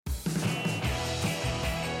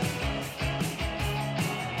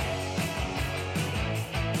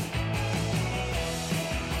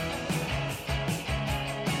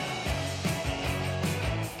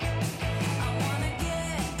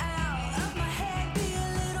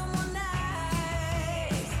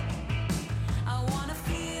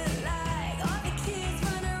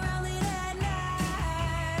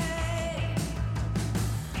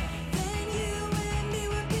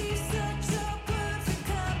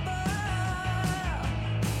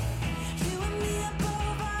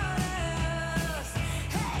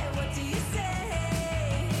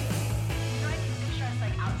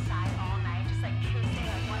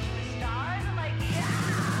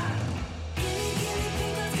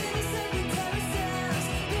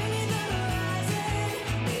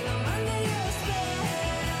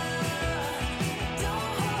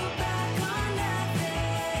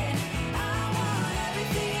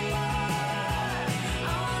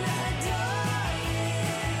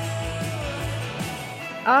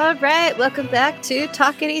All right, welcome back to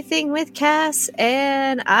Talk Anything with Cass,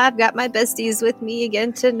 and I've got my besties with me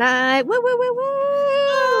again tonight. Woo, woo, woo, woo!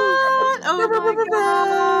 Oh my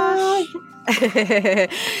gosh!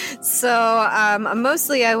 So,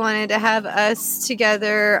 mostly I wanted to have us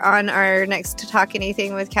together on our next Talk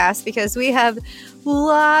Anything with Cass because we have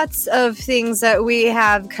lots of things that we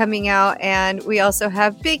have coming out, and we also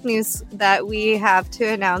have big news that we have to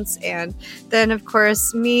announce. And then, of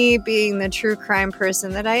course, me being the true crime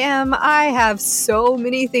person that I am, I have so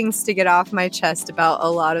many things to get off my chest about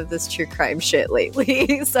a lot of this true crime shit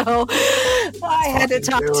lately. So I had to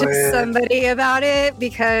talk to somebody about it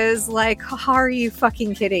because, like, how are you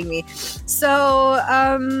fucking kidding me? So,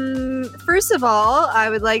 first of all,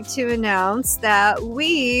 I would like to announce that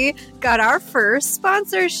we got our first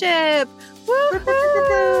sponsorship.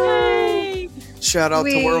 Woo-hoo! Shout out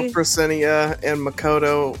to World Presinia and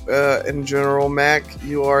Makoto in general. Mac,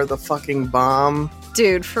 you are the fucking bomb.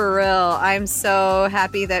 Dude, for real. I'm so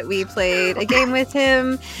happy that we played a game with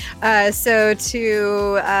him. So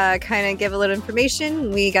to kind of give a little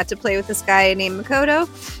information, we got to play with this guy named Makoto,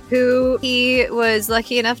 who he was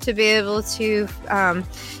lucky enough to be able to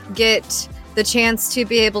get the chance to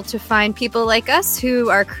be able to find people like us who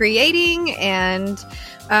are creating and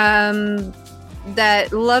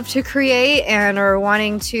that love to create and are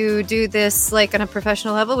wanting to do this like on a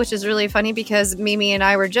professional level, which is really funny because Mimi and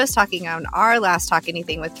I were just talking on our last Talk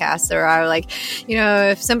Anything with Cass, or I were like, you know,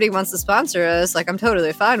 if somebody wants to sponsor us, like I'm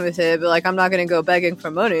totally fine with it, but like I'm not going to go begging for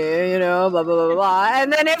money, you know, blah, blah, blah, blah.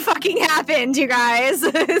 And then it fucking happened, you guys.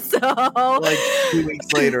 So like 2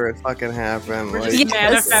 weeks later, it fucking happened. We're Like, just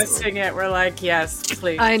manifesting it. We're like, yes,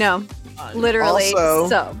 please. I know. Literally.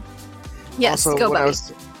 Also, yes, go buddy.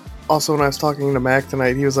 Also, when I was talking to Mac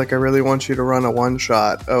tonight, he was like, I really want you to run a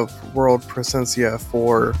one-shot of World Presencia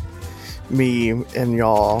for me and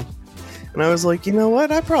y'all. And I was like, you know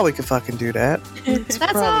what? I probably could fucking do that.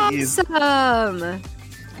 That's awesome.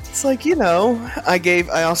 It's like, you know,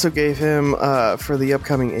 I also gave him, for the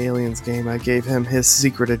upcoming Aliens game, I gave him his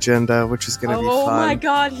secret agenda, which is going to be fun. Oh my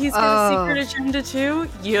god, he's got a secret agenda too?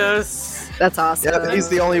 Yes. That's awesome. Yeah, he's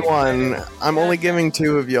the only one. I'm only giving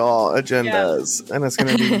 2 of y'all agendas, and it's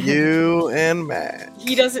going to be you and Matt.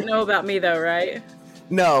 He doesn't know about me though, right?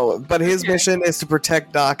 No, but his mission is to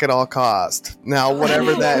protect Doc at all cost. Now,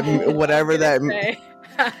 whatever that means.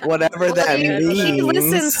 He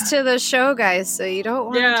listens to the show, guys, so you don't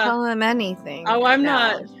want to tell him anything. Oh, I'm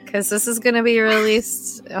not. Because this is going to be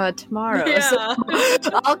released tomorrow. Yeah. So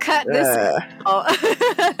I'll cut this out.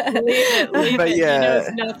 Leave But it. Yeah.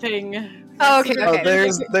 He knows nothing. Oh, okay. Oh,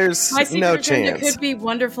 there's My secret no agenda chance. could be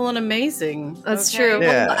wonderful and amazing. That's okay? true.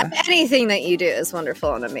 Yeah. Well, anything that you do is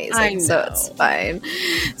wonderful and amazing, I so know. it's fine.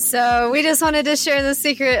 So we just wanted to share the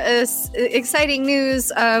secret, exciting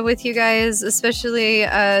news with you guys, especially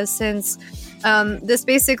since this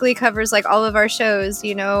basically covers like all of our shows.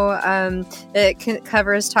 You know, it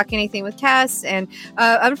covers Talk Anything with Cass, and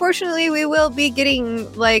unfortunately, we will be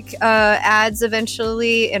getting like ads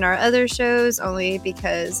eventually in our other shows, only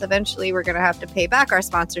because eventually we're going to have to pay back our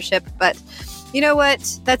sponsorship. But you know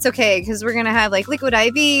what? That's okay because we're going to have like Liquid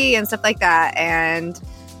IV and stuff like that, and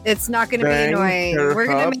it's not going to be annoying. We're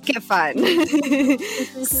going to make it fun.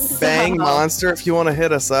 Bang Monster, if you want to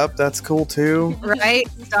hit us up, that's cool too. Right?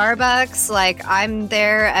 Starbucks, like I'm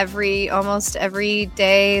there almost every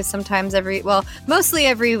day, sometimes mostly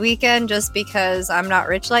every weekend just because I'm not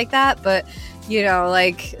rich like that. But, you know,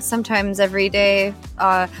 like sometimes every day.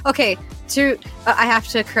 I have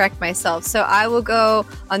to correct myself. So I will go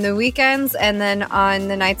on the weekends and then on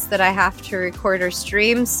the nights that I have to record or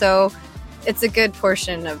stream. So it's a good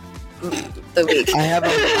portion of the week. I have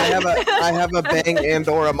a Bang and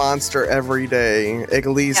or a Monster every day, at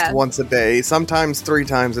least once a day, sometimes 3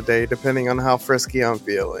 times a day, depending on how frisky I'm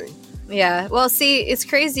feeling. Yeah. Well, see, it's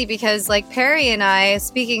crazy because like Perry and I,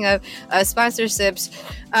 speaking of sponsorships,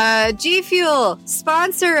 G Fuel,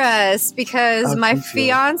 sponsor us because my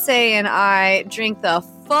fiance and I drink the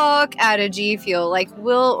fuck out of G Fuel. Like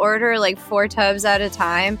we'll order like 4 tubs at a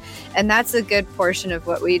time, and that's a good portion of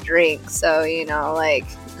what we drink. So, you know, like,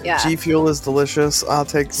 yeah. G Fuel is delicious. I'll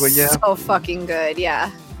take, so fucking good.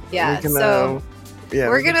 Yeah. Yeah. We can,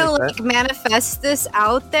 we're going to like manifest this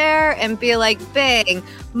out there and be like, Bang,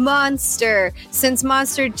 Monster, since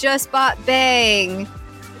Monster just bought Bang.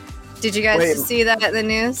 Did you guys see that in the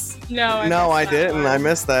news? No, I didn't. I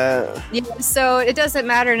missed that. Yeah, so it doesn't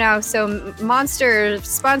matter now. So Monster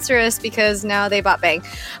sponsor us because now they bought Bang.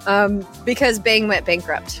 Because Bang went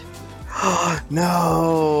bankrupt.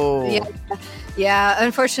 No. Yeah,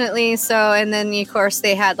 unfortunately. So, and then of course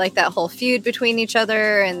they had like that whole feud between each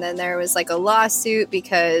other, and then there was like a lawsuit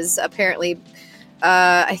because apparently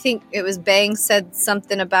I think it was Bang said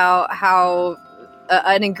something about how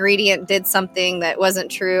an ingredient did something that wasn't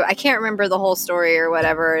true. I can't remember the whole story or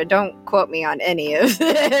whatever. Don't quote me on any of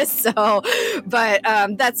this. So, but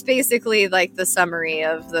that's basically like the summary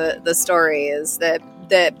of the story is that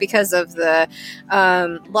because of the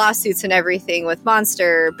lawsuits and everything with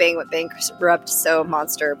Monster, Bang went bankrupt, so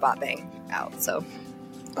Monster bought Bang out. So,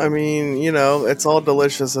 I mean, you know, it's all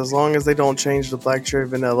delicious as long as they don't change the black cherry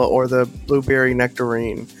vanilla or the blueberry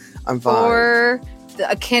nectarine. I'm fine. Or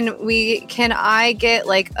can I get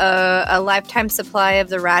like a lifetime supply of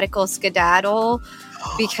the Radical Skedaddle?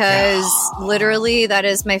 Because literally that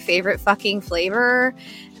is my favorite fucking flavor,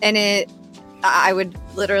 and I would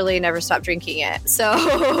literally never stop drinking it. So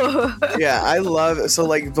yeah, I love it. So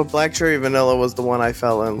like the black cherry vanilla was the one I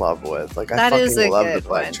fell in love with. Like I fucking love the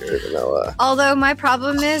black cherry vanilla. Although my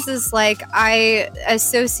problem is like I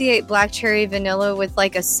associate black cherry vanilla with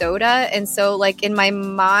like a soda, and so like in my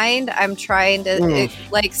mind I'm trying to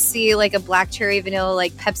like see like a black cherry vanilla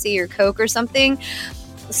like Pepsi or Coke or something.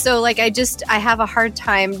 So like I have a hard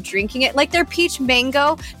time drinking it. Like their peach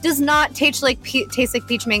mango does not taste like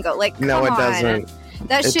peach mango. Like no, it doesn't.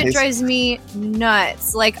 That shit drives me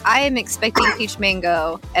nuts. Like I am expecting peach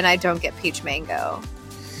mango, and I don't get peach mango.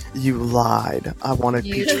 You lied. I wanted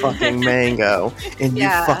peach fucking mango, and you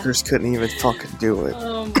fuckers couldn't even fucking do it.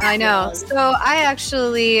 I know. So I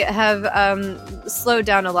actually have slowed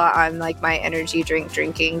down a lot on like my energy drink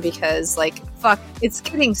drinking because like it's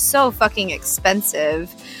getting so fucking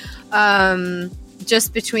expensive.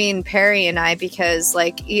 Just between Perry and I, because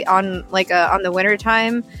like on the winter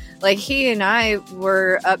time, like he and I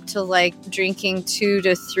were up to like drinking 2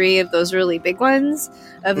 to 3 of those really big ones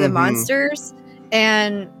of the Monsters,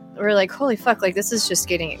 and we're like, holy fuck, like this is just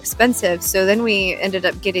getting expensive. So then we ended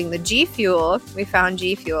up getting the G Fuel. We found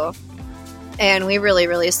G Fuel, and we really,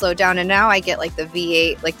 really slowed down. And now I get like the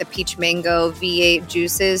V8, like the peach mango V8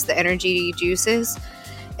 juices, the energy juices.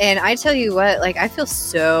 And I tell you what, like I feel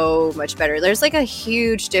so much better. There's like a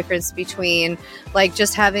huge difference between like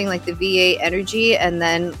just having like the V8 energy and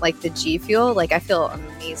then like the G Fuel. Like I feel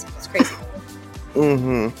amazing. It's crazy.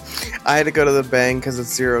 I had to go to the Bang because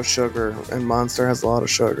it's 0 sugar, and Monster has a lot of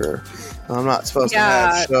sugar. I'm not supposed to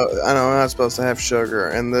have. I'm not supposed to have sugar,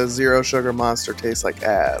 and the 0 sugar Monster tastes like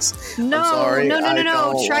ass. No, I'm sorry,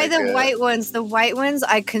 no. Try the white ones. The white ones,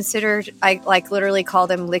 I like literally call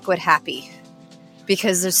them liquid happy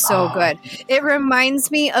because they're so good. It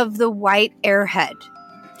reminds me of the white Airhead.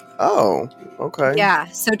 Oh, okay. Yeah,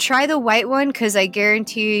 so try the white one because I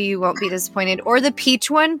guarantee you won't be disappointed. Or the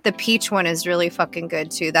peach one. The peach one is really fucking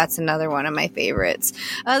good too. That's another one of my favorites.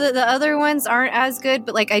 The other ones aren't as good,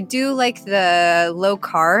 but like I do like the low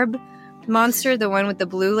carb Monster, the one with the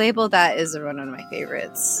blue label. That is one of my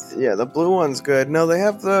favorites. Yeah, the blue one's good. No, they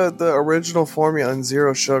have the original formula in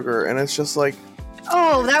 0 sugar, and it's just like,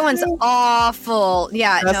 oh, that one's awful.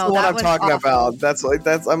 Yeah, that's the one I'm talking about.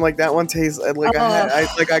 I'm like, that one tastes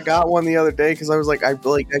like I got one the other day because I was like, I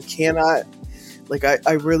cannot, like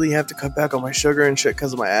I really have to cut back on my sugar and shit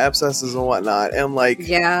because of my abscesses and whatnot. And like,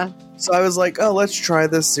 yeah. So I was like, oh, let's try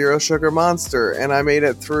this 0 sugar Monster, and I made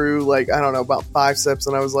it through like, I don't know, about 5 sips,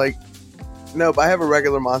 and I was like, nope, I have a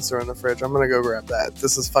regular Monster in the fridge. I'm gonna go grab that.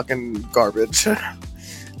 This is fucking garbage.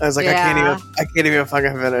 I was like, I can't even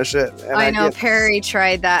fucking finish it. And I know Perry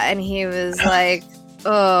tried that, and he was like,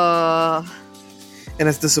 oh. And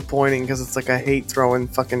it's disappointing because it's like I hate throwing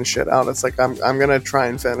fucking shit out. It's like I'm gonna try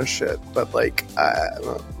and finish it, but like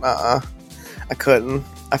I couldn't.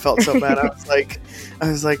 I felt so bad. I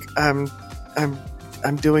was like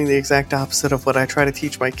I'm doing the exact opposite of what I try to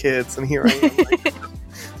teach my kids, and here I am like,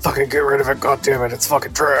 fucking get rid of it, goddammit, it's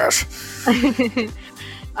fucking trash.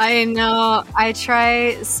 I know. I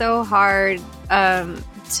try so hard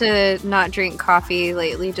to not drink coffee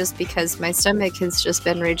lately just because my stomach has just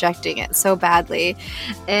been rejecting it so badly.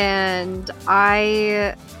 And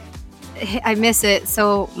I miss it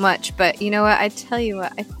so much. But you know what? I tell you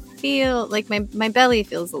what, I feel like my belly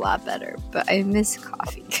feels a lot better. But I miss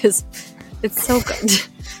coffee because it's so good.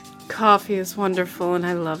 Coffee is wonderful, and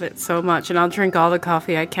I love it so much. And I'll drink all the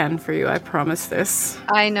coffee I can for you. I promise this.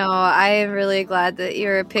 I know. I am really glad that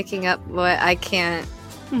you're picking up what I can't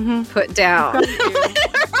put down.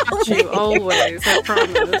 Got you always. I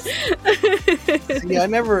promise. See, I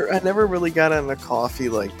never really got into coffee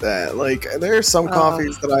like that. Like there are some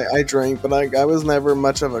coffees that I drink, but I was never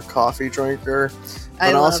much of a coffee drinker. But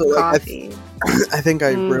I also, love coffee. I think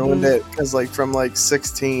I ruined it because like from like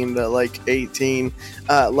 16 to like 18,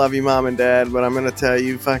 love you mom and dad, but I'm gonna tell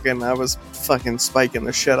you, I was fucking spiking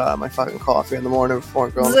the shit out of my fucking coffee in the morning before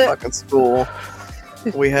going to fucking school.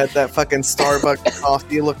 We had that fucking Starbucks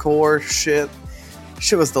coffee liqueur shit.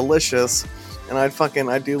 Shit was delicious. And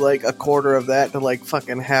I'd do like a quarter of that to like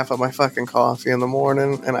fucking half of my fucking coffee in the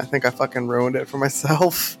morning, and I think I fucking ruined it for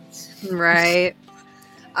myself. Right.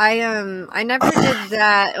 I never did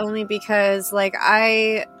that only because like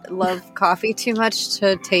I love coffee too much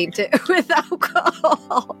to taint it with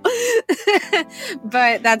alcohol.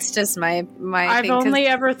 But that's just my I've thing, only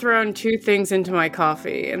ever thrown 2 things into my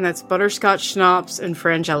coffee, and that's butterscotch schnapps and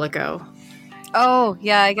frangelico. Oh,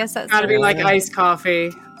 yeah, I guess that's Gotta be like iced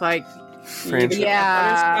coffee, like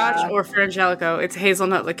yeah, butterscotch or frangelico. It's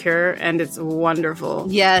hazelnut liqueur, and it's wonderful.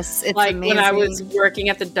 Yes, it's like amazing. when I was working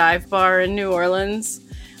at the dive bar in New Orleans,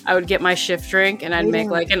 I would get my shift drink, and I'd make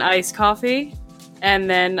like an iced coffee, and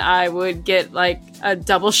then I would get like a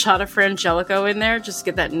double shot of frangelico in there, just to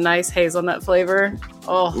get that nice hazelnut flavor.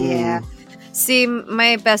 Oh yeah. See,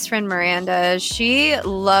 my best friend Miranda, she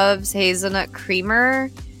loves hazelnut creamer,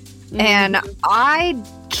 and I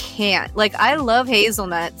can't. Like, I love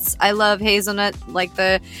hazelnuts. I love hazelnut. Like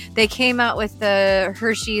they came out with the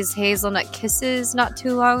Hershey's Hazelnut Kisses not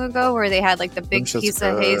too long ago, where they had like the big piece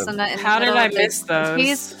of hazelnut. How did I miss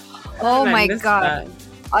those? Oh my god!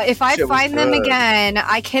 If I find them again,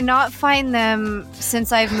 I cannot find them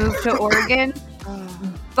since I've moved to Oregon.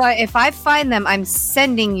 But if I find them, I'm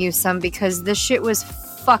sending you some because this shit was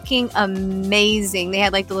fucking amazing. They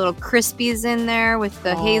had like the little crispies in there with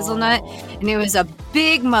the hazelnut, and it was a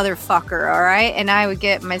big motherfucker, all right? And I would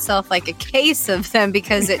get myself like a case of them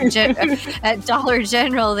because at Dollar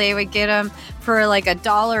General, they would get them for like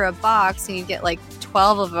 $1 a box, and you get like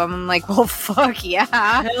 12 of them. I'm like, well, fuck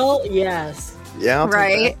yeah. Hell yes. Yeah,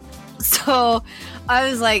 right? So I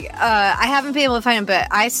was like, I haven't been able to find them, but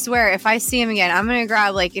I swear if I see them again, I'm going to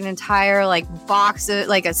grab like an entire like box of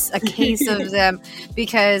like a case of them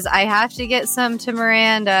because I have to get some to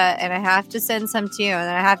Miranda and I have to send some to you and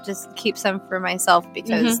then I have to keep some for myself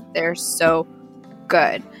because they're so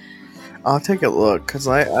good. I'll take a look because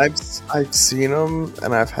I've seen them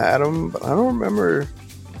and I've had them, but I don't remember.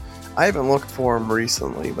 I haven't looked for them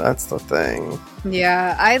recently. That's the thing.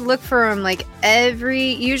 Yeah, I look for them like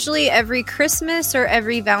usually every Christmas or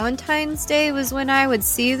every Valentine's Day was when I would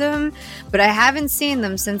see them, but I haven't seen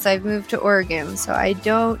them since I've moved to Oregon, so I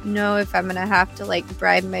don't know if I'm gonna have to like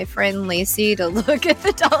bribe my friend Lacey to look at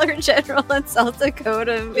the Dollar General in South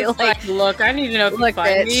Dakota and be like, look, I need to know if you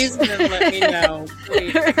find these, and then let me know,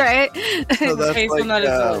 please. Right? So that's hazelnut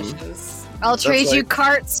like, is delicious. I'll trade you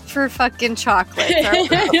carts for fucking chocolate.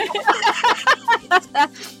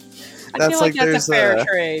 That's like that's a fair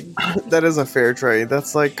trade. That is a fair trade.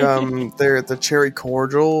 That's like they're the cherry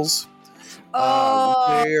cordials.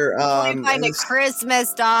 Oh, they're we find at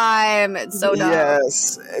Christmas time. It's so dumb.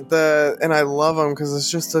 Yes, and I love them because it's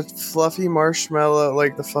just a fluffy marshmallow,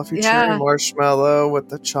 like the fluffy cherry marshmallow with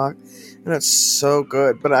the chocolate, and it's so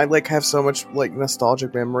good. But I like have so much like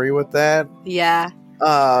nostalgic memory with that. Yeah.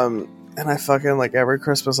 And I fucking, like, every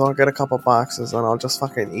Christmas I'll get a couple boxes and I'll just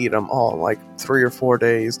fucking eat them all in, like, 3 or 4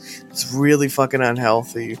 days. It's really fucking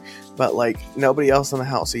unhealthy. But, like, nobody else in the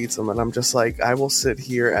house eats them. And I'm just like, I will sit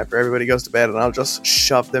here after everybody goes to bed and I'll just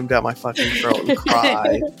shove them down my fucking throat and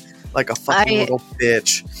cry like a fucking little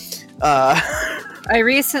bitch. I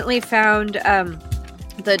recently found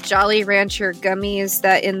the Jolly Rancher gummies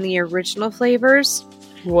that in the original flavors.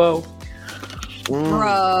 Whoa.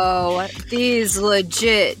 Bro, these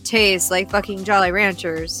legit taste like fucking Jolly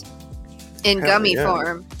Ranchers in gummy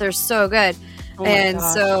form. They're so good. And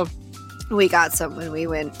so we got some when we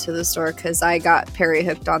went to the store because I got Perry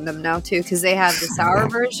hooked on them now too because they have the sour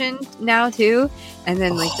version now too and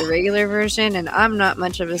then like the regular version, and I'm not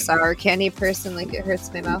much of a sour candy person. Like, it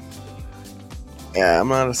hurts my mouth. Yeah, I'm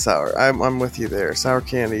not a sour. I'm with you there. Sour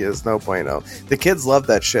candy is no bueno. The kids love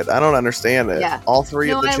that shit. I don't understand it. Yeah. All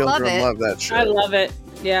three of the children love that shit. I love it.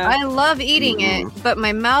 Yeah. I love eating it, but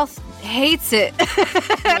my mouth hates it.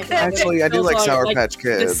 Actually, I do like Sour Patch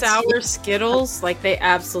Kids. The sour Skittles, like, they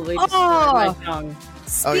absolutely destroy my tongue.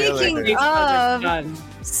 Speaking of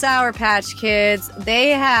Sour Patch Kids, they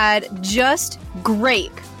had just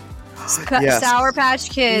grape Sour Patch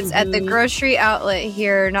Kids at the grocery outlet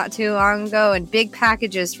here not too long ago in big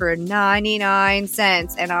packages for 99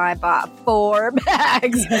 cents, and I bought 4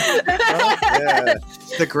 bags.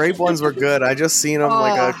 The grape ones were good. I just seen them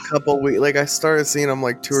like a couple weeks. Like, I started seeing them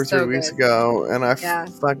like 2 or 3 weeks ago, and I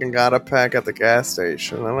fucking got a pack at the gas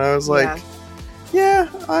station, and I was like,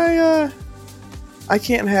 I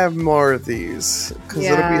can't have more of these because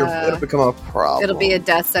it'll become a problem. It'll be a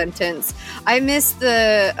death sentence. I miss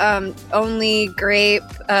the only grape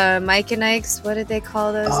Mike and Ike's. What did they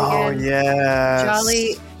call those again? Oh, yeah.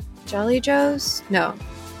 Jolly Joes? No.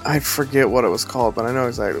 I forget what it was called, but I know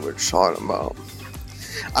exactly what you're talking about.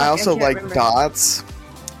 I also like Dots.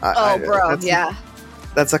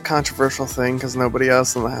 That's a controversial thing because nobody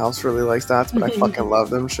else in the house really likes that, but I fucking love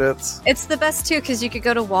them shits. It's the best too because you could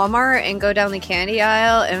go to Walmart and go down the candy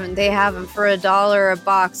aisle and they have them for $1 a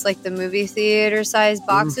box, like the movie theater size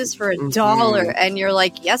boxes for $1, and you're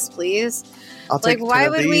like, yes, please. Like, why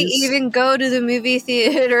would we even go to the movie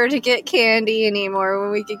theater to get candy anymore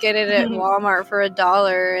when we could get it at Walmart for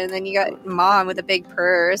 $1? And then you got mom with a big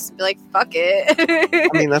purse, be like, fuck it.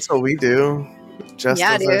 I mean, that's what we do.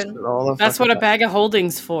 Yeah, dude. That's what a bag of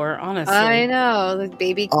holding's for, honestly. I know, the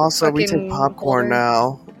baby. Also, we take popcorn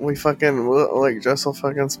now. We fucking like Jess will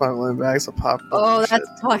fucking smuggle in bags of popcorn. Oh, that's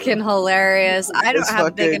fucking hilarious! I don't have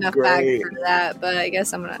a big enough bag for that, but I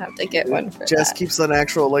guess I'm gonna have to get one for Jess that. keeps an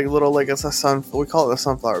actual like little like it's a we call it a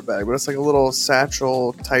sunflower bag, but it's like a little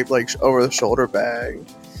satchel type like over the shoulder bag.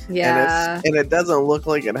 Yeah, and it doesn't look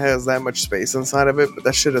like it has that much space inside of it, but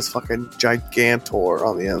that shit is fucking gigantor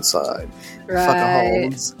on the inside. Right. Fucking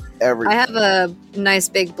holds everything. I have a nice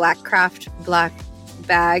big black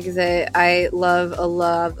bag that I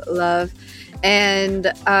love,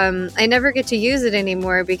 and I never get to use it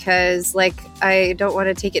anymore because like I don't want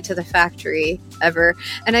to take it to the factory ever,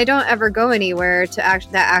 and I don't ever go anywhere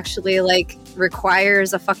that actually like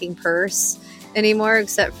requires a fucking purse anymore,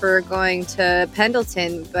 except for going to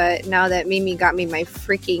Pendleton. But now that Mimi got me my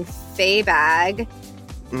freaking Faye bag,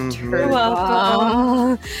 you're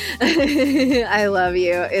welcome. I love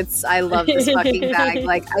you. I love this fucking bag.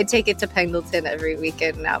 Like, I take it to Pendleton every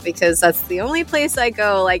weekend now because that's the only place I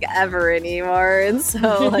go like ever anymore. And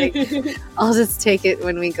so like I'll just take it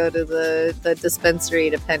when we go to the dispensary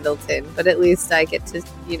to Pendleton. But at least I get to,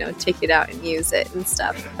 take it out and use it and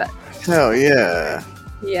stuff. But hell yeah.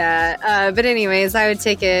 Yeah, but anyways, I would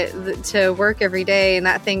take it to work every day, and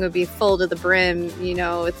that thing would be full to the brim,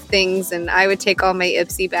 with things, and I would take all my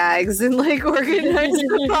Ipsy bags and, like, organize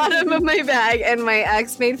the bottom of my bag, and my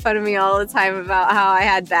ex made fun of me all the time about how I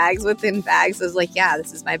had bags within bags. I was like, yeah,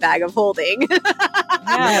 this is my bag of holding.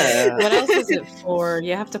 Yeah. What else is it for?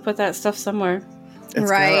 You have to put that stuff somewhere.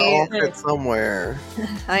 It's right. Gotta all fit somewhere.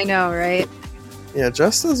 I know, right? Yeah,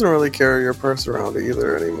 Jess doesn't really carry your purse around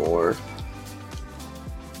either anymore.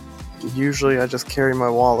 Usually I just carry my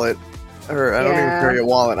wallet, or I don't even carry a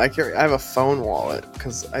wallet. I have a phone wallet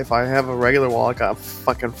because if I have a regular wallet, I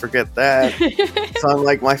fucking forget that. So I'm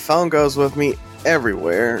like, my phone goes with me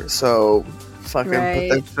everywhere. So fucking put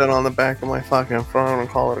that shit on the back of my fucking phone and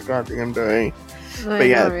call it a goddamn day. But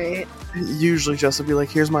yeah, usually Jess will be like,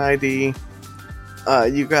 "Here's my ID.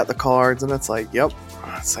 You got the cards," and it's like, "Yep."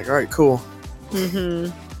 It's like, all right, cool.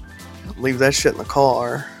 Leave that shit in the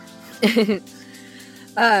car.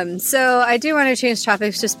 So I do want to change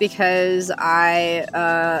topics just because I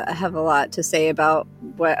have a lot to say about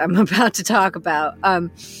what I'm about to talk about.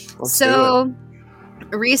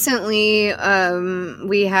 Recently,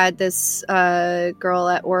 we had this girl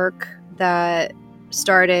at work that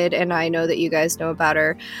started, and I know that you guys know about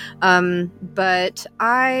her, but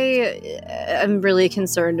I am really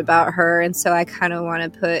concerned about her, and so I kind of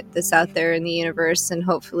want to put this out there in the universe, and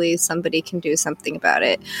hopefully somebody can do something about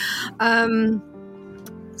it.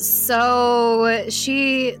 So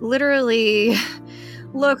she literally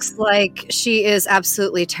looks like she is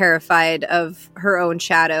absolutely terrified of her own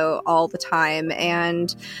shadow all the time.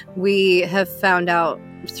 And we have found out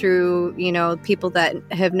through, people that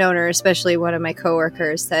have known her, especially one of my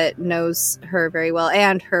coworkers that knows her very well,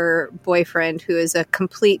 and her boyfriend, who is a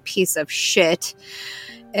complete piece of shit.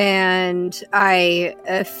 And I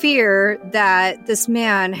fear that this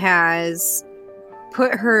man has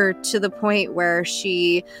put her to the point where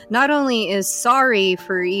she not only is sorry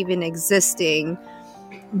for even existing,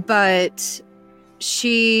 but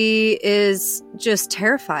she is just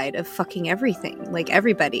terrified of fucking everything. Like,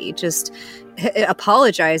 everybody just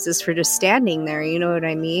apologizes for just standing there. You know what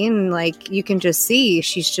I mean? Like, you can just see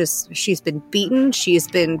she's been beaten. She's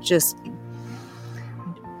been just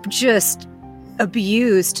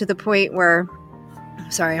abused to the point where,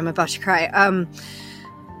 sorry, I'm about to cry.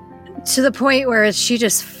 To the point where she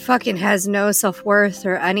just fucking has no self-worth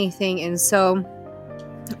or anything. And so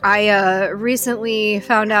I recently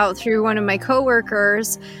found out through one of my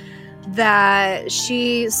coworkers that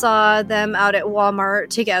she saw them out at Walmart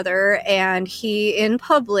together, and he in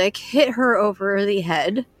public hit her over the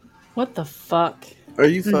head. What the fuck? Are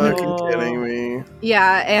you fucking kidding me?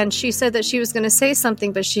 Yeah, and she said that she was going to say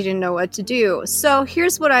something, but she didn't know what to do. So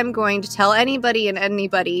here's what I'm going to tell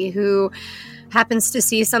anybody who happens to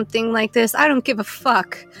see something like this. I don't give a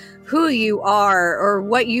fuck who you are or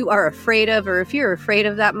what you are afraid of, or if you're afraid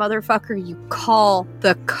of that motherfucker, you call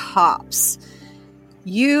the cops.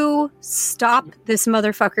 You stop this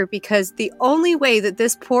motherfucker, because the only way that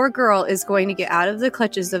this poor girl is going to get out of the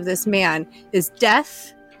clutches of this man is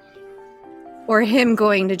death or him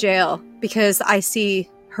going to jail, because I see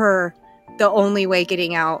her, the only way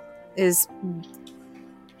getting out is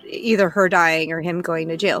either her dying or him going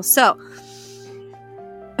to jail. So,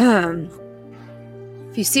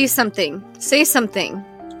 if you see something, say something.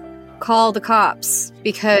 Call the cops,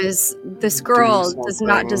 because this girl does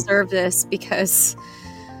not deserve this, because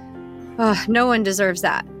no one deserves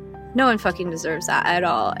that. No one fucking deserves that at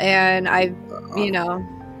all. And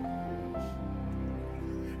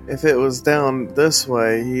if it was down this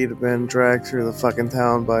way, he'd have been dragged through the fucking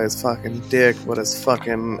town by his fucking dick with his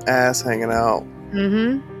fucking ass hanging out.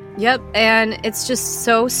 Mm-hmm. Yep. And it's just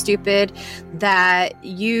so stupid that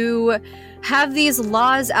you have these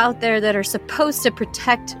laws out there that are supposed to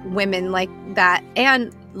protect women like that,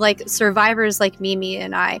 and like survivors like Mimi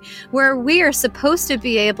and I, where we are supposed to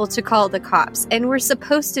be able to call the cops, and we're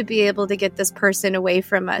supposed to be able to get this person away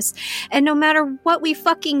from us. And no matter what we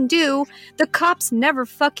fucking do, the cops never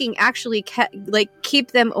fucking actually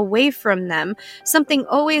keep them away from them. Something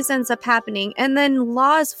always ends up happening, and then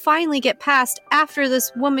laws finally get passed after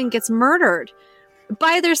this woman gets murdered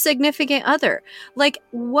by their significant other. Like,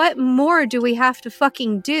 what more do we have to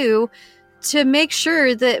fucking do to make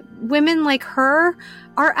sure that women like her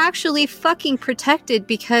are actually fucking protected?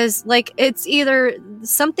 Because, like, it's either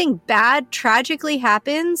something bad tragically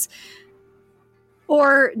happens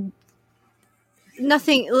or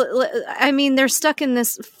nothing. I mean, they're stuck in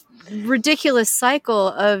this ridiculous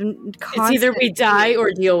cycle of constant... It's either we die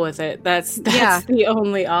or deal with it. That's the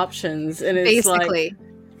only options. And it's basically... like,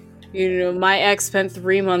 my ex spent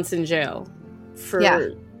 3 months in jail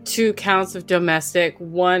for 2 counts of domestic,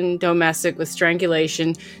 1 domestic with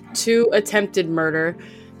strangulation, 2 attempted murder,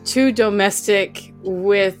 2 domestic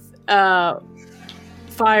with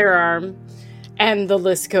firearm, and the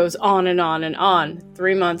list goes on and on and on.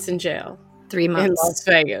 3 months in jail. 3 months. In Las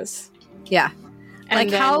Vegas. Yeah. And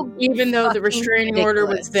like, how even though the restraining order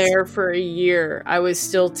was there for a year, I was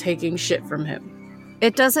still taking shit from him.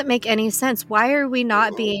 It doesn't make any sense. Why are we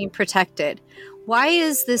not being protected? Why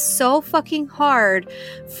is this so fucking hard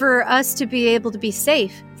for us to be able to be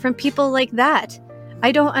safe from people like that?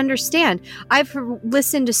 I don't understand. I've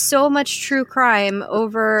listened to so much true crime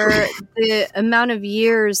over the amount of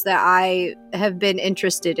years that I have been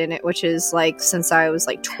interested in it, which is like since I was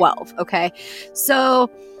like 12. Okay. So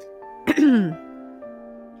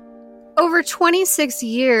over 26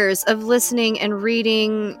 years of listening and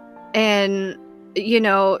reading and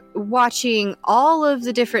watching all of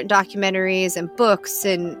the different documentaries and books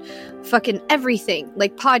and fucking everything,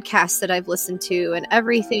 like podcasts that I've listened to and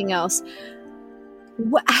everything else.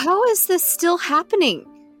 How is this still happening?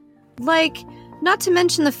 Like, not to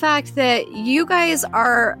mention the fact that you guys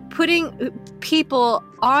are putting people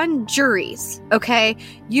on juries, okay?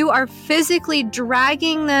 You are physically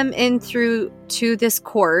dragging them in through to this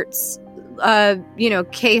court's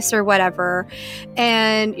case or whatever,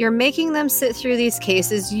 and you're making them sit through these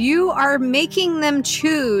cases. You are making them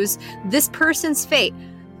choose this person's fate.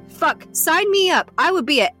 Fuck, sign me up. I would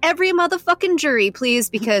be at every motherfucking jury, please,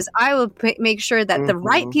 because I will make sure that the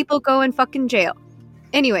right people go in fucking jail.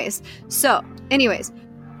 Anyways,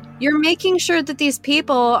 you're making sure that these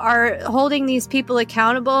people are holding these people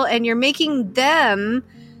accountable, and you're making them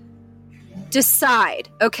decide,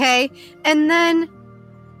 okay? And then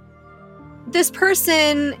this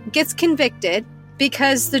person gets convicted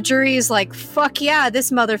because the jury is like, fuck yeah,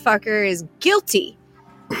 this motherfucker is guilty.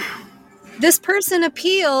 This person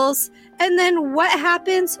appeals, and then what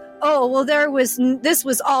happens? Oh, well, this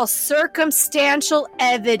was all circumstantial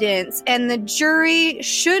evidence, and the jury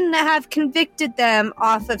shouldn't have convicted them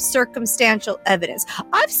off of circumstantial evidence.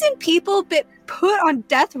 I've seen people be put on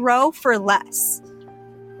death row for less.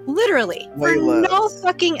 Literally. Way for less. No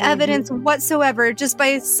fucking evidence whatsoever, just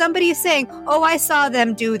by somebody saying, oh, I saw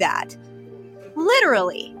them do that.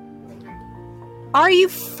 Literally. Are you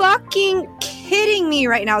fucking kidding me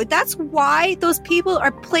right now? That's why those people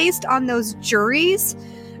are placed on those juries,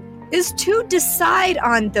 is to decide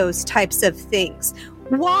on those types of things.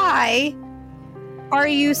 Why are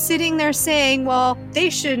you sitting there saying, well, they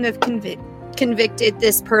shouldn't have convicted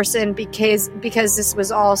this person because this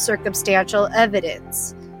was all circumstantial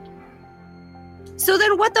evidence? So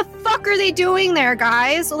then what the fuck are they doing there,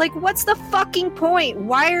 guys? Like, what's the fucking point?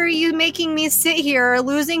 Why are you making me sit here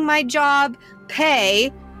losing my job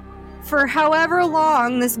pay for however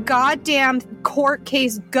long this goddamn court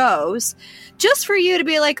case goes, just for you to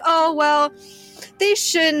be like, oh, well, they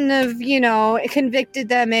shouldn't have, convicted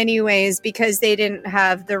them anyways because they didn't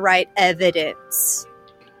have the right evidence?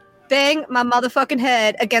 bang my motherfucking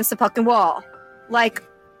head against the fucking wall. Like,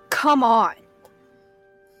 come on.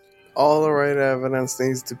 All the right evidence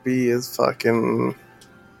needs to be is fucking...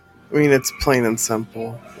 I mean, it's plain and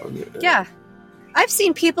simple. Yeah. I've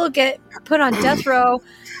seen people get put on death row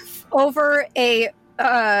over a,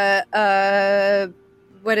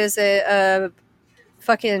 what is it?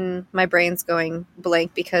 Fucking, my brain's going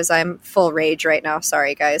blank because I'm full rage right now.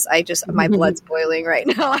 Sorry, guys. My blood's boiling right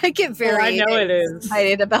now. I get very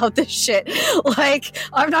excited about this shit. Like,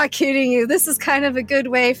 I'm not kidding you. This is kind of a good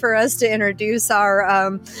way for us to introduce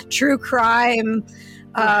our true crime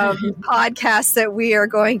podcast that we are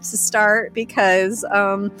going to start, because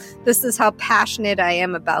this is how passionate I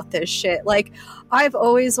am about this shit. Like, I've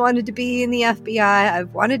always wanted to be in the FBI.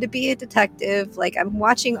 I've wanted to be a detective. Like, I'm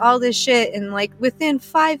watching all this shit, and like within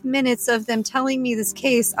 5 minutes of them telling me this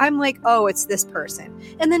case, I'm like, oh, it's this person.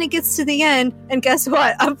 And then it gets to the end, and guess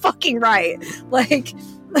what? I'm fucking right. Like,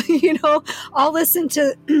 you know, I'll listen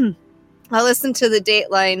to the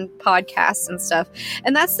Dateline podcasts and stuff.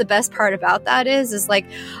 And that's the best part about that is like,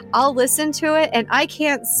 I'll listen to it and I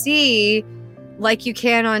can't see, like you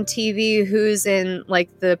can on TV, who's in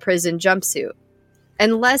like the prison jumpsuit.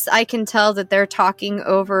 Unless I can tell that they're talking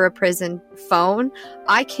over a prison phone,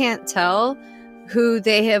 I can't tell who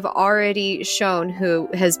they have already shown who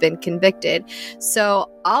has been convicted. So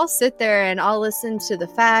I'll sit there and I'll listen to the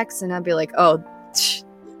facts and I'll be like, oh,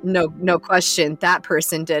 no question, that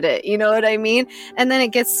person did it. You know what I mean? And then it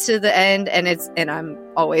gets to the end and I'm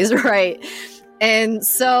always right. And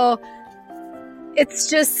so it's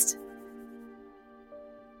just,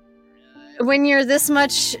 when you're this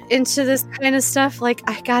much into this kind of stuff, like,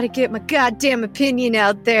 I gotta get my goddamn opinion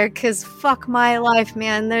out there, because fuck my life,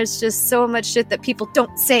 man. There's just so much shit that people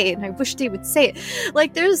don't say, and I wish they would say it.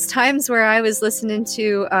 Like, there's times where I was listening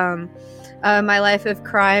to My Life of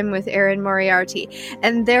Crime with Erin Moriarty,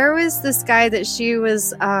 and there was this guy that she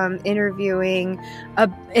was interviewing,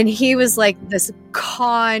 and he was like this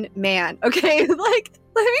con man, okay? Like,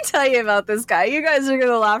 let me tell you about this guy. You guys are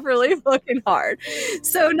gonna laugh really fucking hard.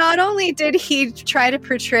 So not only did he try to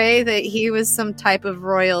portray that he was some type of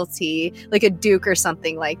royalty, like a duke or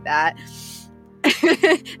something like that,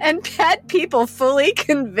 and had people fully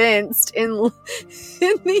convinced in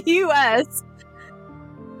the US,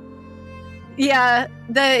 yeah,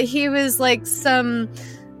 that he was like some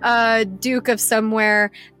duke of somewhere,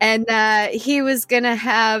 and that he was gonna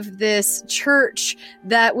have this church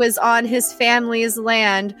that was on his family's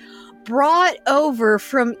land brought over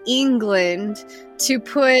from England to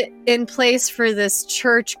put in place for this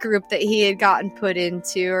church group that he had gotten put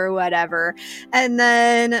into or whatever, and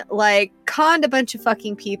then like conned a bunch of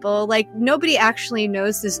fucking people. Like, nobody actually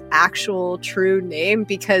knows his actual true name,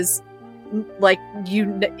 because like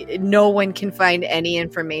no one can find any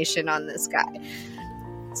information on this guy.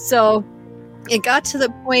 So it got to the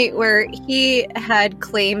point where he had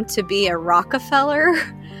claimed to be a Rockefeller.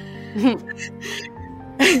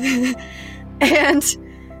 And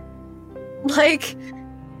like,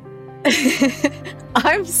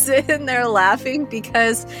 I'm sitting there laughing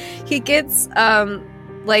because he gets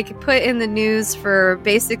like put in the news for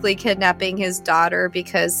basically kidnapping his daughter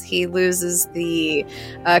because he loses the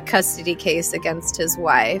custody case against his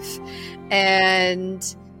wife.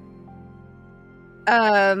 And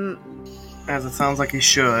as it sounds like he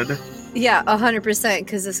should. Yeah, 100%,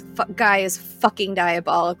 because this guy is fucking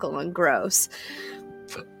diabolical and gross.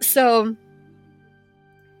 So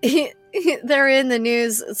they're in the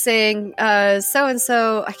news saying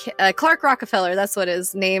so-and-so, Clark Rockefeller, that's what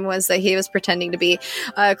his name was that he was pretending to be.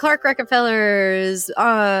 Clark Rockefeller's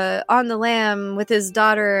on the lam with his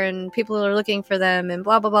daughter, and people are looking for them, and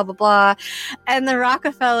blah, blah, blah, blah, blah. And the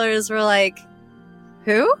Rockefellers were like,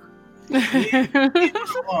 who?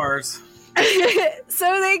 Ours.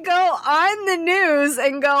 So they go on the news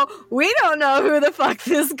and go, we don't know who the fuck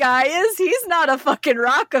this guy is. He's not a fucking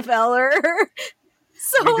Rockefeller.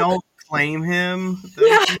 So we don't claim him.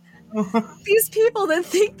 Yeah. These people that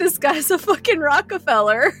think this guy's a fucking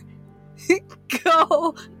Rockefeller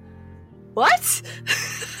go, what?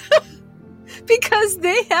 Because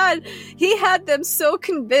he had them so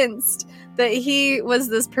convinced that he was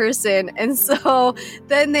this person, and so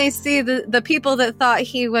then they see the people that thought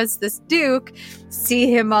he was this duke see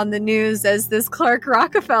him on the news as this Clark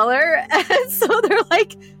Rockefeller, and so they're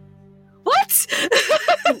like, what?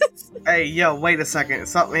 Hey, yo, wait a second,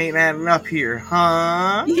 something ain't adding up here,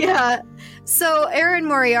 huh? Yeah. So Erin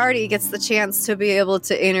Moriarty gets the chance to be able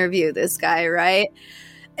to interview this guy, right?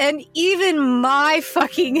 And even my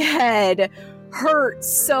fucking head hurt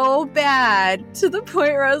so bad to the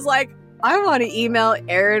point where I was like, I want to email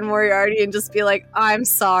Erin Moriarty and just be like, I'm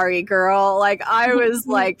sorry, girl. Like, I was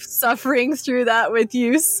like suffering through that with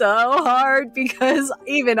you so hard because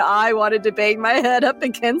even I wanted to bang my head up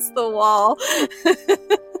against the wall.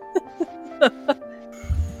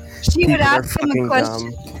 She would ask him a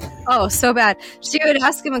question. Oh, so bad. She would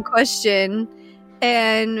ask him a question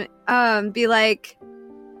and be like,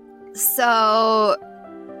 so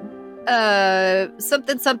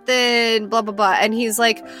something blah blah blah, and he's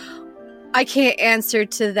like, I can't answer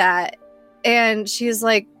to that. And she's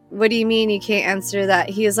like, what do you mean you can't answer that?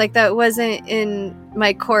 He's like, that wasn't in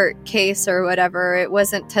my court case or whatever, it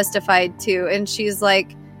wasn't testified to. And she's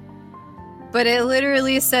like, but it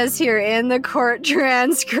literally says here in the court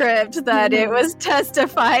transcript that it was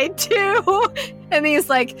testified to. And he's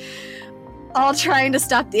like, all trying to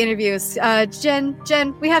stop the interviews.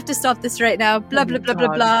 Jen, we have to stop this right now. Blah, blah, blah, blah,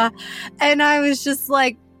 blah. And I was just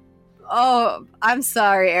like, oh, I'm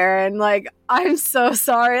sorry, Erin. Like, I'm so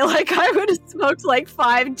sorry. Like, I would have smoked like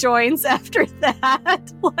 5 joints after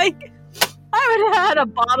that. Like, I would have had a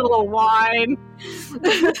bottle of wine.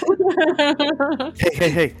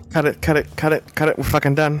 Hey, cut it. We're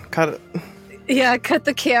fucking done. Cut it. Yeah, cut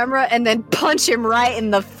the camera and then punch him right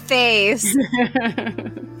in the face.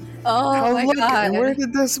 Oh my god! Where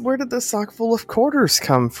did this sock full of quarters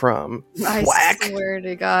come from? I swear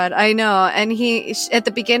to God, I know. And at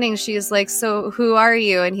the beginning, she's like, "So who are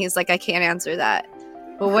you?" And he's like, "I can't answer that."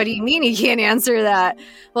 Well, what do you mean you can't answer that?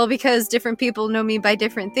 Well, because different people know me by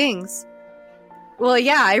different things. Well,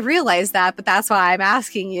 yeah, I realize that, but that's why I'm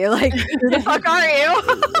asking you. Like, who the fuck are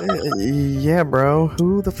you? Yeah, bro.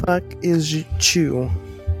 Who the fuck is Chew?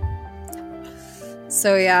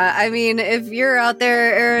 So yeah, I mean, if you're out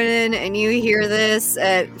there, Erin, and you hear this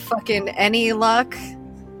at fucking any luck,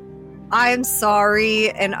 I'm sorry,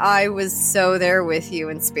 and I was so there with you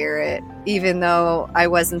in spirit. Even though I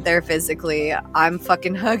wasn't there physically, I'm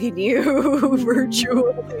fucking hugging you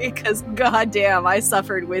virtually, because goddamn, I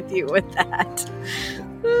suffered with you with that.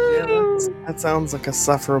 Yeah, that sounds like a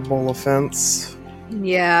sufferable offense.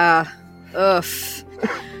 Yeah. Ugh.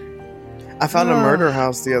 I found a murder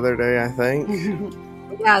house the other day, I think.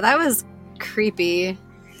 Yeah, that was creepy.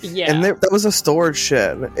 Yeah. And that was a storage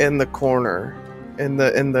shed in the corner, in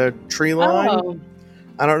the tree line. Oh.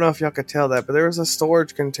 I don't know if y'all could tell that, but there was a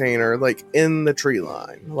storage container, like, in the tree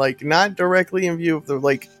line. Like, not directly in view of the,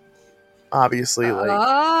 like, obviously, like...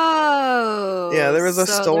 Oh! Yeah, there was a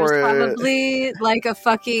storage... There's probably, like, a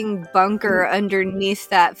fucking bunker underneath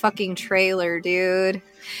that fucking trailer, dude.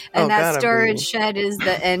 And that storage shed is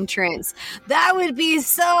the entrance. That would be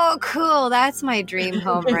so cool. That's my dream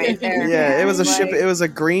home right there. Yeah, it was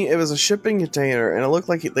a shipping container, and it looked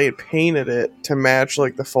like they had painted it to match,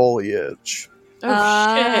 like, the foliage.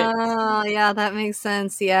 Oh, shit. Yeah, that makes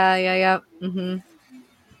sense. Yeah. Mm-hmm.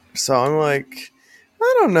 So I'm like,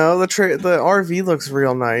 I don't know. The RV looks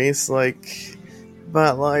real nice, like,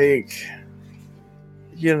 but like,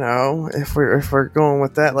 you know, if we're going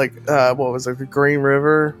with that, like, what was it, the Green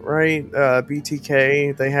River, right?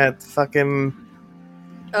 BTK, they had fucking.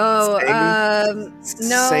 Oh,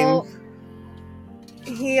 no. Same.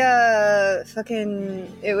 He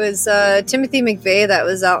fucking. It was Timothy McVeigh that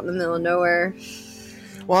was out in the middle of nowhere.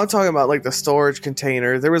 Well, I'm talking about, like, the storage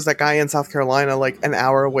container. There was that guy in South Carolina, like, an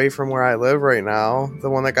hour away from where I live right now. The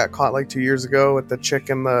one that got caught, like, 2 years ago with the chick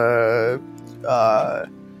and the,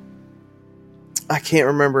 I can't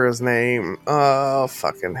remember his name. Oh,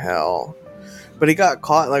 fucking hell. But he got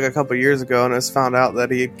caught, like, a couple years ago, and it was found out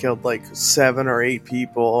that he had killed, like, 7 or 8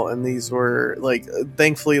 people, and these were, like,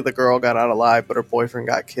 thankfully the girl got out alive, but her boyfriend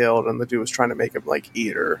got killed, and the dude was trying to make him, like,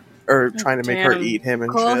 eat her. Or trying to make her eat him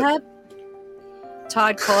and shit.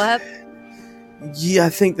 Todd Kohlhepp? Yeah, I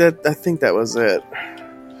think that was it.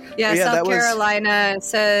 Yeah, South Carolina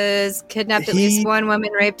says kidnapped at least one woman,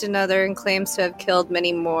 raped another, and claims to have killed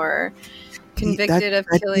many more. Convicted of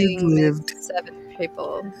killing 7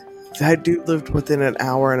 people. That dude lived within an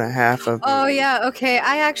hour and a half of me. Oh, yeah, okay.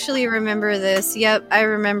 I actually remember this. Yep, I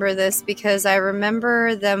remember this because I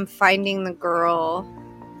remember them finding the girl.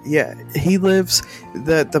 Yeah, he lives...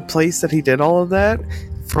 The place that he did all of that...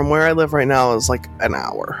 From where I live right now is like an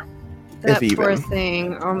hour. That poor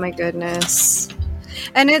thing. Oh my goodness.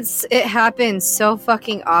 And it happens so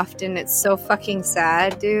fucking often. It's so fucking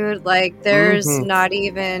sad, dude. Like there's not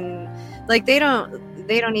even like they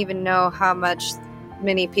don't even know how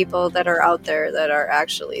many people that are out there that are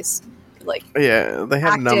actually like yeah, they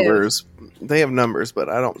have active. numbers. They have numbers, but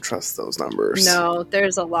I don't trust those numbers. No,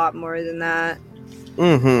 there's a lot more than that.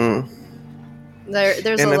 Mm-hmm.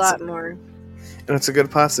 There's a lot more. And it's a good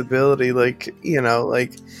possibility, like, you know,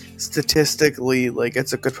 like, statistically, like,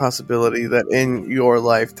 it's a good possibility that in your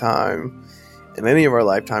lifetime, in any of our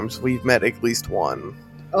lifetimes, we've met at least one.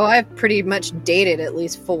 Oh, I've pretty much dated at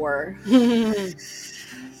least 4.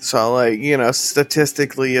 So, like, you know,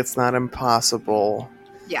 statistically, it's not impossible.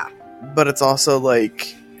 Yeah. But it's also,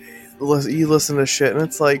 like, you listen to shit, and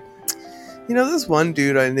it's like, you know, this one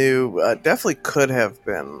dude I knew definitely could have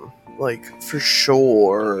been, like, for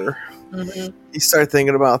sure. Mm-hmm. You start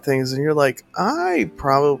thinking about things, and you're like, I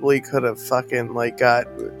probably could have fucking, like, got,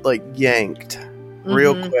 like, yanked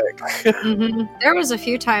real quick. There was a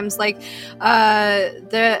few times, like,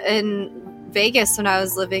 in Vegas when I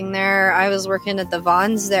was living there, I was working at the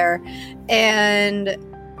Vons there, and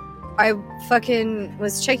I fucking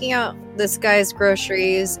was checking out this guy's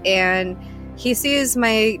groceries, and he sees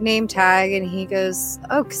my name tag, and he goes,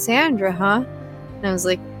 "Oh, Cassandra, huh?" And I was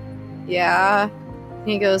like, "Yeah." And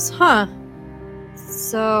he goes, "Huh.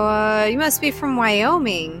 So, you must be from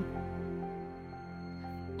Wyoming.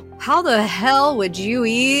 How the hell would you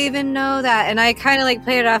even know that?" And I kind of, like,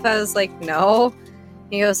 played it off. I was like, "No."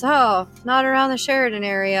 He goes, "Oh, not around the Sheridan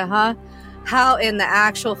area, huh? How in the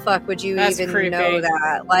actual fuck would you That's even creepy. know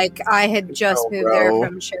that?" Like, I had just moved there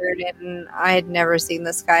from Sheridan, and I had never seen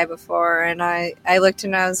this guy before, and I looked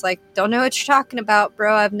and I was like, "Don't know what you're talking about,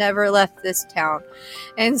 bro. I've never left this town."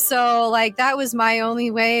 And so, like, that was my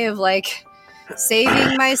only way of, like,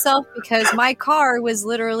 saving myself, because my car was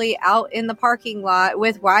literally out in the parking lot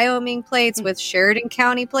with Wyoming plates, with Sheridan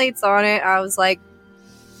County plates on it. I was like,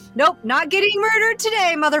 "Nope, not getting murdered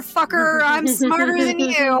today, motherfucker. I'm smarter than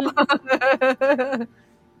you."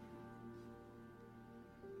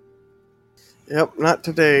 Yep, not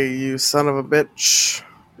today, you son of a bitch.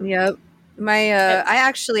 Yep. I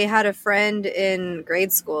actually had a friend in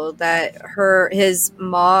grade school that his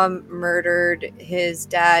mom murdered his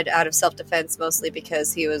dad out of self-defense, mostly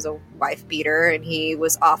because he was a wife beater and he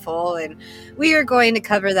was awful. And we are going to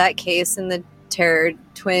cover that case in the Terror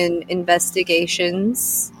Twin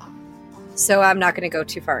investigations. So I'm not going to go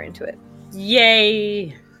too far into it.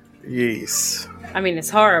 Yay! Yes. I mean, it's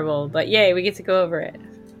horrible, but yay, we get to go over it.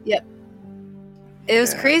 Yep. It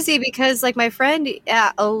was crazy because, like, my friend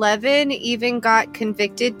at 11 even got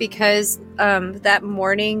convicted because that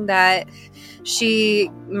morning that she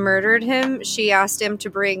murdered him, she asked him to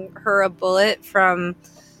bring her a bullet from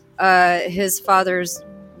his father's,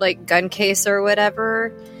 like, gun case or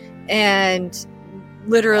whatever, and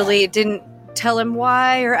literally didn't tell him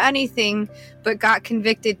why or anything, but got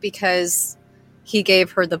convicted because he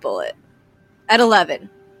gave her the bullet at 11.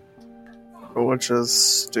 Which is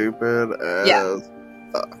stupid as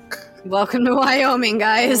fuck. Welcome to Wyoming,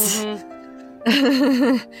 guys.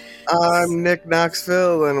 I'm Nick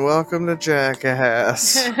Knoxville, and welcome to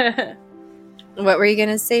Jackass. What were you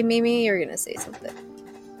gonna say, Mimi? You were gonna say something.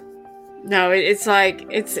 No, it's like,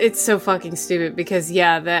 it's so fucking stupid because,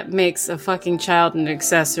 yeah, that makes a fucking child an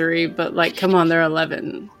accessory, but, like, come on, they're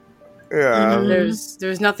 11. Yeah.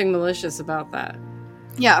 There's nothing malicious about that.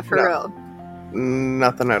 Yeah, for real.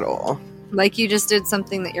 Nothing at all. Like, you just did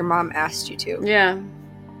something that your mom asked you to. Yeah.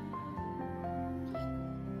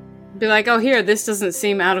 Be like, "Oh, here, this doesn't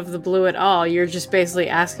seem out of the blue at all. You're just basically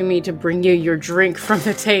asking me to bring you your drink from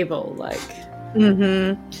the table." Like.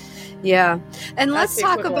 Mm-hmm. Yeah. And let's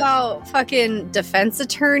talk about fucking defense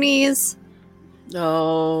attorneys.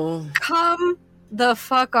 Oh. Come the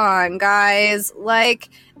fuck on, guys. Like,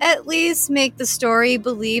 at least make the story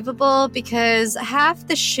believable, because half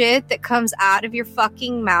the shit that comes out of your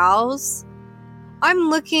fucking mouths, I'm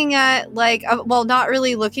looking at, like, well, not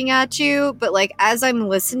really looking at you, but, like, as I'm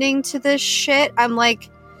listening to this shit, I'm like,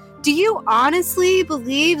 do you honestly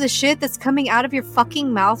believe the shit that's coming out of your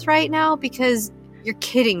fucking mouth right now? Because you're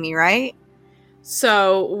kidding me, right?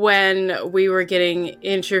 So when we were getting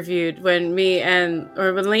interviewed, when Lee and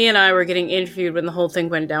I were getting interviewed when the whole thing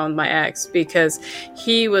went down with my ex, because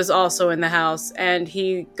he was also in the house and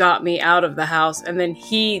he got me out of the house, and then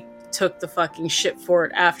he took the fucking shit for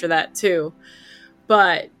it after that too.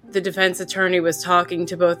 But the defense attorney was talking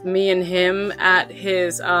to both me and him at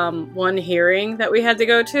his one hearing that we had to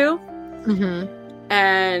go to. Mm-hmm.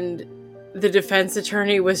 And the defense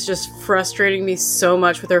attorney was just frustrating me so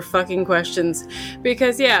much with her fucking questions.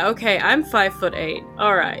 Because, yeah, okay, I'm 5'8".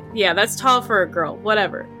 All right. Yeah, that's tall for a girl.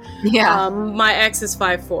 Whatever. Yeah. My ex is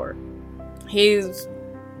 5'4". He's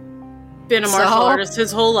been a martial artist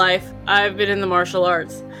his whole life. I've been in the martial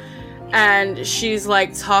arts. And she's,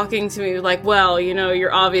 like, talking to me like, well, you know,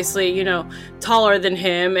 you're obviously, you know, taller than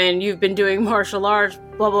him and you've been doing martial arts,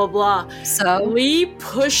 blah, blah, blah. So? Lee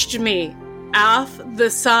pushed me off the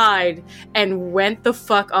side and went the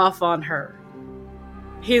fuck off on her.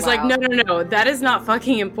 He's like, no, that is not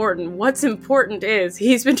fucking important. What's important is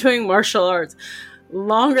he's been doing martial arts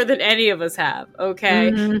longer than any of us have,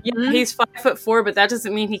 okay? Mm-hmm. Yeah, he's 5'4", but that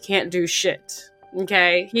doesn't mean he can't do shit,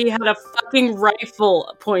 okay? He had a fucking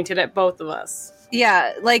rifle pointed at both of us.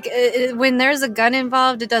 Yeah, like when there's a gun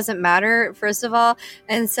involved, it doesn't matter, first of all.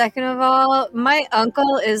 And second of all, my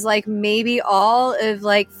uncle is like maybe all of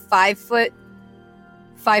like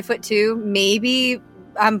 5'2", maybe.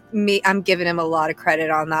 I'm giving him a lot of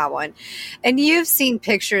credit on that one. And you've seen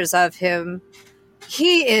pictures of him.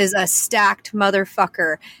 He is a stacked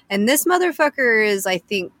motherfucker. And this motherfucker is, I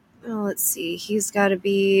think, let's see, he's got to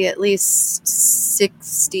be at least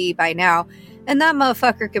 60 by now. And that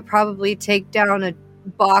motherfucker could probably take down a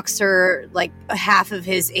boxer like half of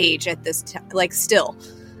his age at this time. Like, still.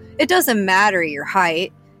 It doesn't matter your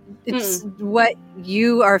height. It's what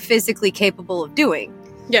you are physically capable of doing.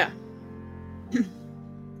 Yeah.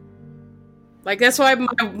 Like, that's why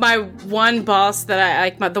my one boss that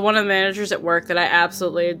I like, the one of the managers at work that I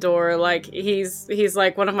absolutely adore, like, he's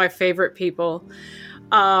like one of my favorite people.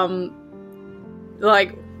 Like,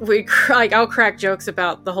 I'll crack jokes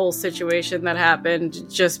about the whole situation that happened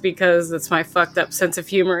just because it's my fucked up sense of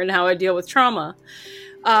humor and how I deal with trauma.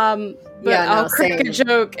 But I'll crack a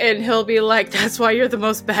joke and he'll be like, that's why you're the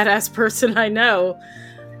most badass person I know.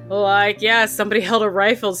 Like, yeah, somebody held a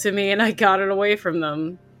rifle to me and I got it away from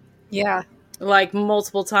them. Yeah. Like,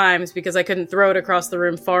 multiple times because I couldn't throw it across the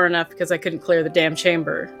room far enough because I couldn't clear the damn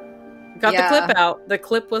chamber. Got the clip out. The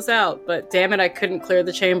clip was out, but damn it, I couldn't clear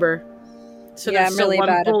the chamber. So I'm really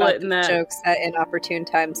bad about in that. Jokes at inopportune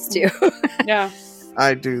times too. Yeah.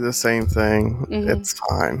 I do the same thing. It's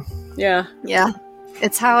fine. Yeah. Yeah.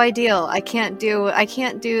 It's how I deal. I can't do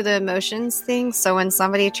the emotions thing. So when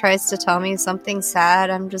somebody tries to tell me something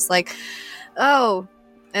sad, I'm just like, oh.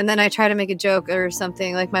 And then I try to make a joke or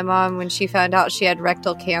something. Like my mom, when she found out she had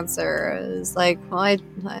rectal cancer, I was like, well,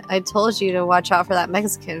 I told you to watch out for that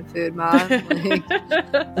Mexican food, Mom. Like,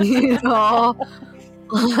 you know,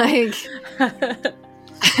 like,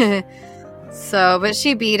 so, but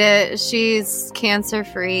she beat it. She's cancer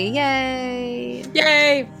free. Yay.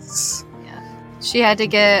 Yay. Yeah. She had to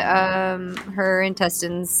get her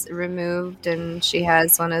intestines removed and she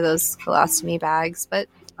has one of those colostomy bags, but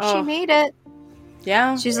she made it.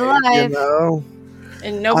 Yeah. She's alive. You know,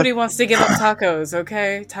 and nobody wants to give up tacos,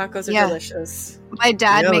 okay? Tacos are delicious. My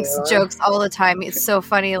dad makes jokes all the time. It's so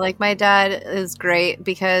funny. Like, my dad is great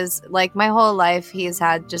because, like, my whole life he's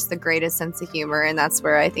had just the greatest sense of humor, and that's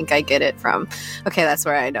where I think I get it from. Okay, that's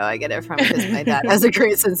where I know I get it from because my dad has a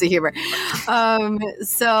great sense of humor.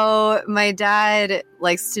 So my dad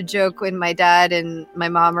likes to joke when my dad and my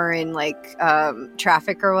mom are in, like,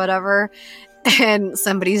 traffic or whatever, and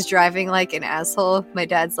somebody's driving like an asshole. My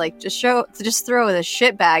dad's like, just throw the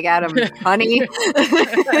shit bag at him, honey.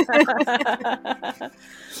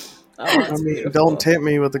 I mean, don't tempt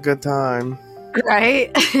me with a good time,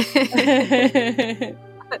 right?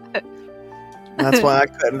 That's why I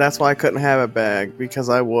couldn't have a bag, because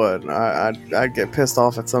I would. I'd get pissed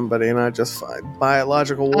off at somebody and I'd just find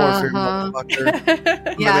biological warfare,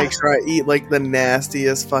 motherfucker. Yeah. I make sure I eat like the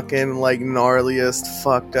nastiest fucking like gnarliest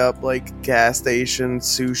fucked up like gas station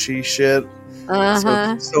sushi shit.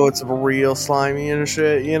 So it's real slimy and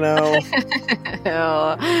shit, you know.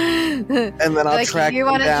 And then I'll track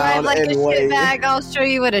them down like and a wait. Shit bag? I'll show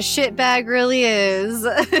you what a shit bag really is.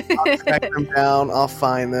 I'll track them down, I'll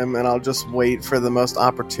find them, and I'll just wait for the most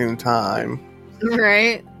opportune time.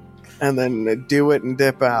 Right. And then do it and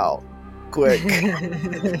dip out. Quick.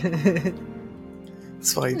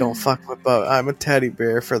 That's why you don't fuck with both. I'm a teddy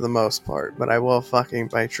bear for the most part, but I will fucking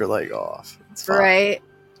bite your leg off. It's fine. Right.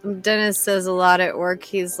 Dennis says a lot at work.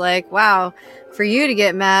 He's like, wow, for you to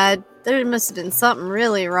get mad, there must have been something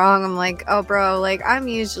really wrong. I'm like, oh, bro, like, I'm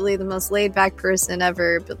usually the most laid back person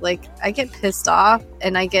ever, but, like, I get pissed off,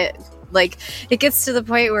 and I get, like, it gets to the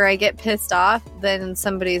point where I get pissed off, then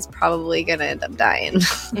somebody's probably gonna end up dying.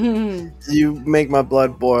 You make my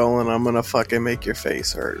blood boil, and I'm gonna fucking make your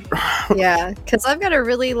face hurt. Yeah, because I've got a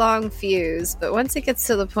really long fuse, but once it gets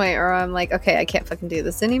to the point where I'm like, okay, I can't fucking do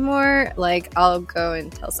this anymore, like, I'll go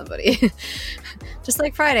and tell somebody. Just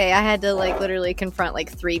like Friday, I had to, like, literally confront,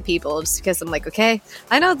 like, 3 people just because I'm like, okay,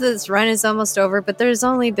 I know this run is almost over, but there's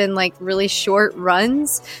only been, like, really short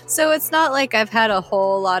runs, so it's not like I've had a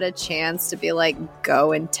whole lot of chance to be, like,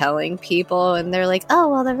 go and telling people, and they're like, oh,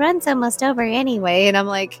 well, the run's almost over anyway, and I'm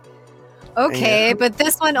like, okay, yeah. But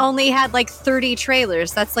this one only had like 30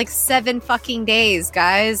 trailers. That's like 7 fucking days,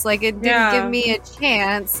 guys. Like, it didn't give me a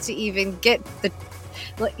chance to even get the,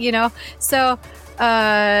 you know. So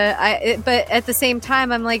But at the same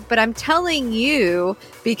time, I'm like, but I'm telling you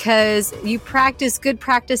because you practice good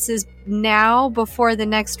practices now before the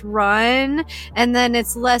next run, and then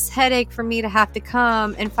it's less headache for me to have to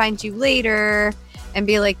come and find you later and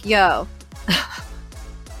be like, yo.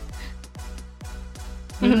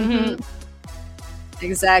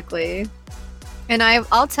 Exactly. And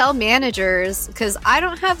I'll tell managers, because I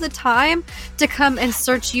don't have the time to come and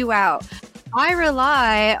search you out. I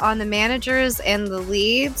rely on the managers and the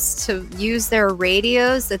leads to use their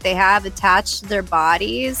radios that they have attached to their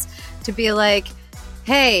bodies to be like,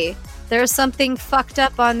 hey, there's something fucked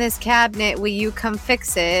up on this cabinet. Will you come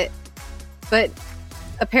fix it? But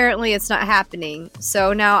apparently it's not happening.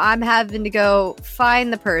 So now I'm having to go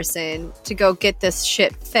find the person to go get this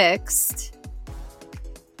shit fixed.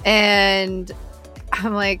 And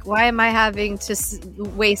I'm like, why am I having to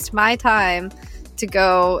waste my time to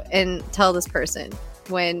go and tell this person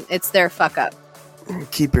when it's their fuck up?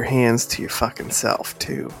 Keep your hands to your fucking self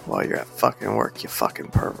too while you're at fucking work, you fucking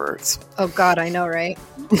perverts. Oh god, I know, right?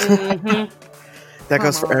 That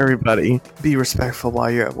goes for everybody. Be respectful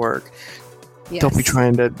while you're at work. Yes. Don't be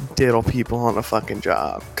trying to diddle people on a fucking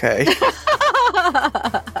job, okay?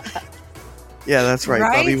 Yeah, that's right.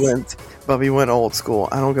 Right? Bubby went old school.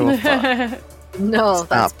 I don't give a fuck. No,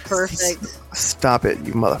 that's perfect. Stop it,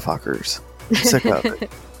 you motherfuckers. I'm sick of it.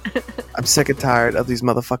 I'm sick and tired of these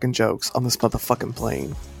motherfucking jokes on this motherfucking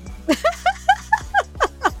plane.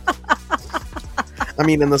 I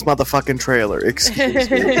mean, in this motherfucking trailer. Excuse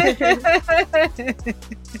me.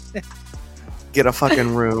 Get a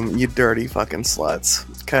fucking room, you dirty fucking sluts.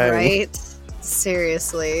 Okay? Right?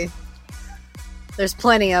 Seriously. There's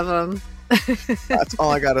plenty of them. That's all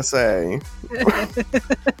I gotta say.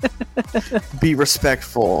 Be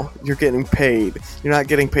respectful. You're getting paid. You're not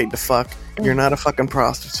getting paid to fuck. You're not a fucking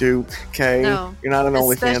prostitute, okay? No. You're not an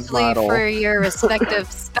OnlyFans model. Especially for your respective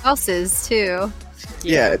spouses, too.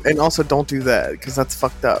 Yeah, and also don't do that, because that's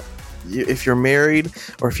fucked up. If you're married,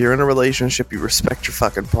 or if you're in a relationship, you respect your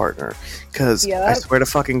fucking partner. Because I swear to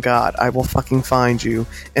fucking God, I will fucking find you,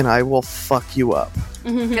 and I will fuck you up.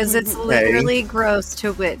 Because it's literally gross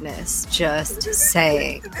to witness. Just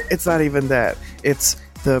saying. It's not even that. It's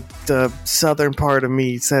the southern part of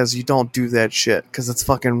me says you don't do that shit because it's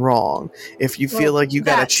fucking wrong. If you feel like you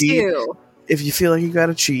gotta cheat, if you feel like you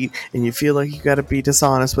gotta cheat and you feel like you gotta be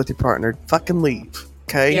dishonest with your partner, fucking leave.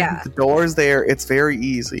 Okay, the door's there. It's very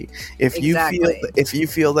easy. If you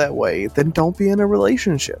feel that way, then don't be in a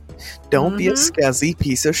relationship. Don't be a scuzzy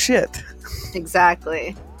piece of shit.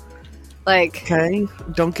 Exactly. Like, okay,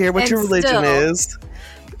 don't care what your religion is.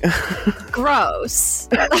 Gross.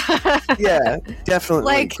 Yeah, definitely.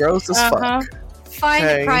 Like, gross as fuck. Find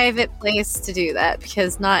a private place to do that,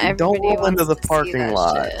 because not everybody don't roll into the to parking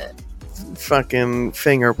lot. Shit. Fucking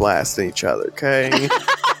finger blasting each other. Okay.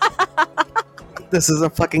 This is a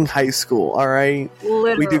fucking high school, all right?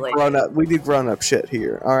 Literally. We do grown up shit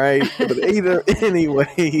here, all right? But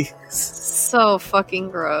anyway. So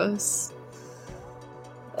fucking gross.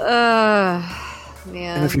 Man.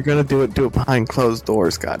 And if you're gonna do it behind closed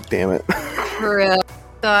doors, god damn it. For real.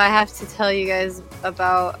 So I have to tell you guys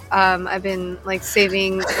about I've been like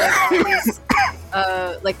saving like all these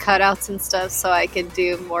like cutouts and stuff so I could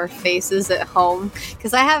do more faces at home,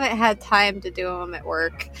 because I haven't had time to do them at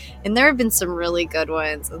work, and there have been some really good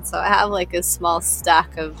ones, and so I have like a small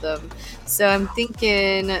stack of them. So I'm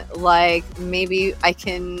thinking like maybe I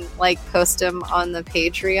can like post them on the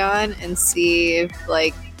Patreon and see if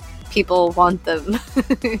like people want them.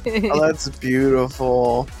 Oh, that's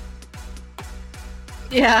beautiful.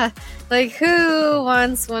 Yeah, like who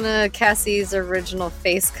wants one of Cassie's original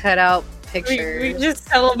face cutout pictures? We just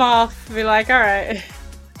tell them off. Be like, all right.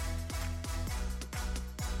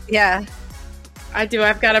 Yeah, I do.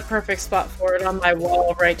 I've got a perfect spot for it on my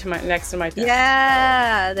wall, right to next to my desk.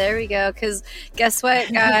 Yeah, there we go. Because guess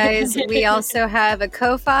what, guys? We also have a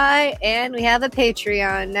Ko-Fi and we have a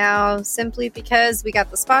Patreon now, simply because we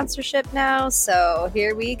got the sponsorship now. So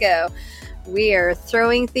here we go. We are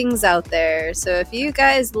throwing things out there. So if you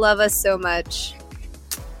guys love us so much,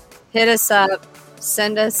 hit us up,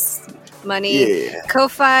 send us money. Yeah.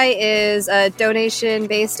 Ko-Fi is a donation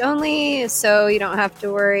based only, so you don't have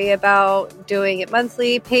to worry about doing it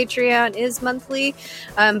monthly. Patreon is monthly,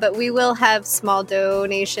 but we will have small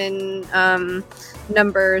donation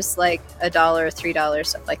numbers like $1, $3,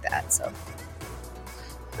 stuff like that. So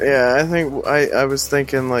yeah, I think I was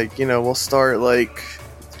thinking like, we'll start like,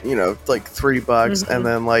 like $3 and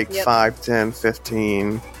then like 5, 10,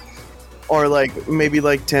 15, or like maybe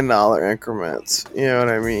like $10 increments. You know what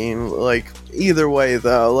I mean? Like either way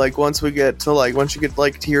though, like once you get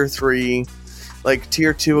like tier 3, Like,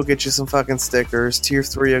 tier 2 will get you some fucking stickers. Tier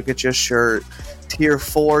 3 will get you a shirt. Tier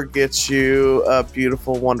 4 gets you a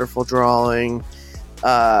beautiful, wonderful drawing.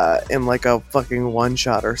 In like a fucking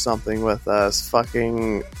one-shot or something with us.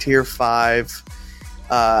 Fucking tier 5.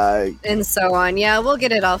 And so on. Yeah, we'll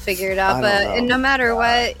get it all figured out. But and no matter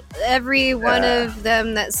what, every one of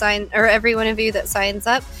them that every one of you that signs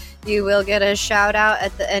up, you will get a shout out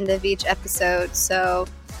at the end of each episode. So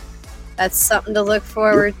that's something to look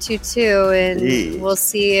forward to too. And we'll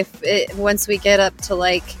see if once we get up to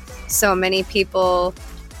like so many people,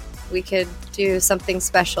 we could do something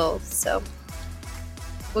special. So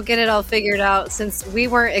we'll get it all figured out, since we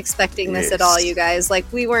weren't expecting this at all, you guys. Like,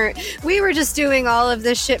 we were just doing all of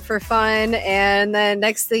this shit for fun, and then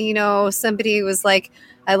next thing you know, somebody was like,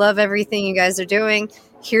 I love everything you guys are doing.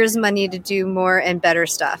 Here's money to do more and better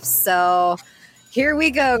stuff. So here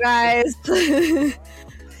we go, guys.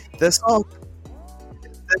 This all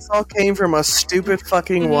came from a stupid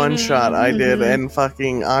fucking one-shot I did in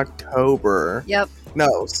fucking October. Yep.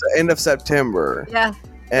 No, end of September. Yeah.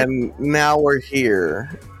 And now we're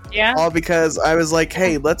here. Yeah. All because I was like,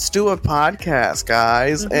 hey, let's do a podcast,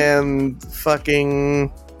 guys. And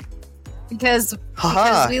fucking... Because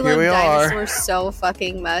we love dinosaurs so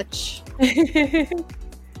fucking much.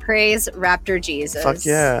 Praise Raptor Jesus. Fuck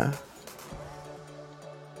yeah.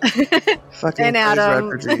 Fucking and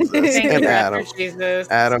Adam. Raptor Jesus. And Adam. Jesus.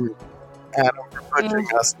 Adam for putting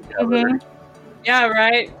us together. Yeah,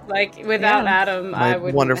 right. Like, without Adam, My I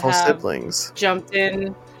would wonderful have siblings jumped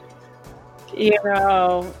in. You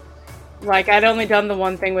know, like, I'd only done the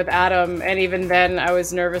one thing with Adam, and even then, I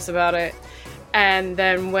was nervous about it. And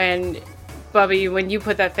then when you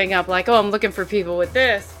put that thing up, like, oh, I'm looking for people with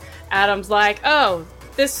this, Adam's like, oh,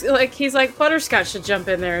 this, like, he's like, Butterscotch should jump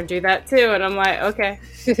in there and do that too. And I'm like, okay.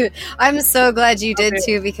 I'm so glad you did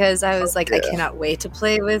too, because I was like, I cannot wait to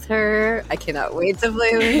play with her. I cannot wait to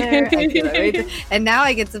play with her. I cannot wait and now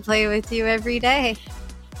I get to play with you every day.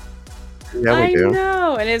 Yeah, we do. I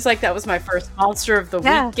know. And it's like, that was my first Monster of the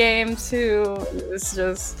Week game too. It's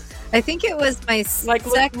just... I think it was my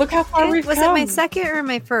second. Look how far we've come. Was it my second or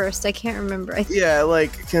my first? I can't remember. Yeah,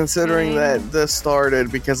 like, considering that this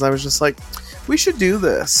started, because I was just like, we should do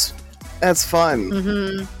this. That's fun.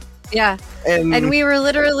 Mm-hmm. Yeah. And we were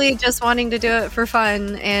literally just wanting to do it for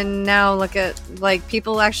fun, and now look at, like,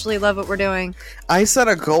 people actually love what we're doing. I set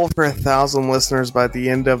a goal for 1,000 listeners by the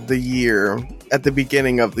end of the year, at the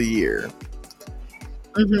beginning of the year.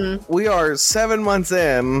 Mm-hmm. We are 7 months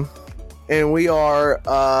in, and we are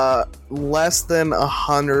less than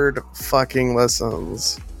 100 fucking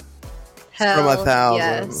listens from 1,000.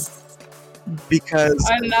 Yes. Because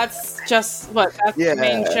and that's just that's the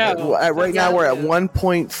main show. Right now we're at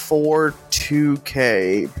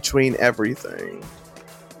 1.42K between everything.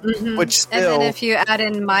 Mm-hmm. Which still, and then if you add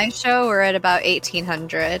in my show, we're at about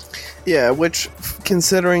 1,800. Yeah, which,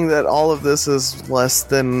 considering that all of this is less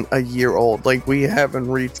than a year old, like, we haven't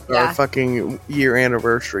reached our fucking year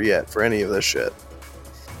anniversary yet for any of this shit.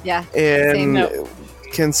 Yeah. And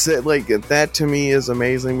like, that to me is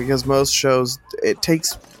amazing, because most shows, it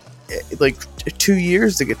takes like 2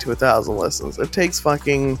 years to get to 1,000 listens. It takes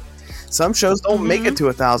fucking... Some shows don't make it to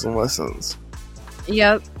 1,000 listens.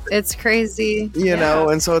 Yep, it's crazy. You know,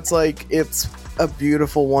 and so it's like, it's a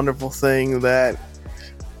beautiful, wonderful thing that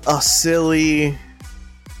a silly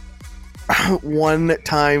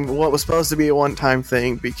what was supposed to be a one-time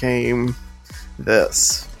thing became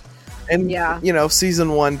this. And, you know,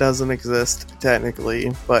 season 1 doesn't exist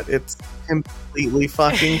technically, but it's completely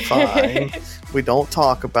fucking fine. We don't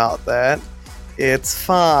talk about that. It's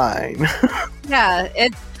fine. Yeah,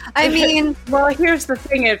 I mean... Well, here's the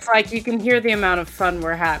thing. It's like, you can hear the amount of fun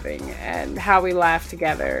we're having and how we laugh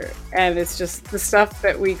together. And it's just the stuff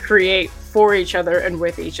that we create for each other and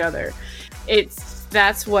with each other.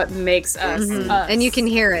 That's what makes us us. And you can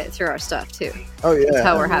hear it through our stuff, too. Oh, yeah. That's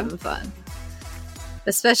how we're having fun.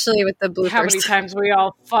 Especially with the bloopers. How many times we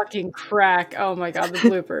all fucking crack. Oh my god, the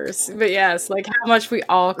bloopers. But yes, like, how much we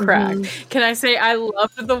all crack. Can I say I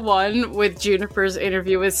loved the one with Juniper's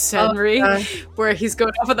interview with Senri, where he's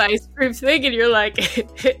going off of the ice cream thing and you're like,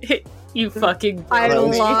 you fucking I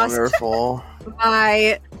lost wonderful.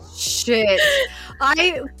 My shit.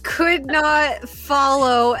 I could not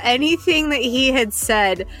follow anything that he had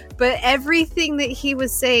said, but everything that he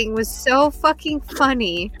was saying was so fucking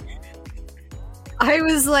funny. I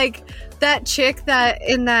was like, that chick that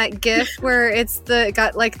in that GIF where it's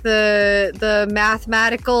got like the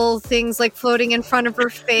mathematical things like floating in front of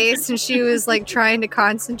her face, and she was like trying to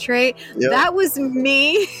concentrate. Yep. That was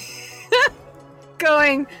me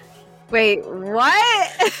going, wait,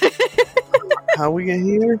 what? How we get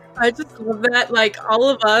here? I just love that, like, all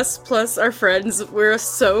of us plus our friends, we're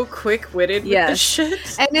so quick-witted with this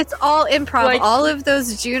shit. And it's all improv. Like- all of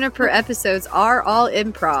those Juniper episodes are all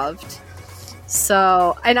improv'd.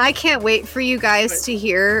 So, and I can't wait for you guys to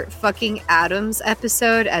hear fucking Adam's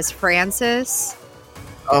episode as Francis.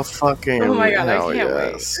 Oh, fucking Oh my god, hell I can't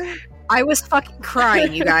yes. wait. I was fucking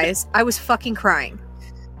crying, you guys. I was fucking crying.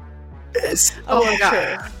 Oh my my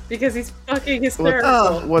God. god. Because he's fucking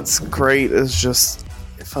hysterical. What's great is just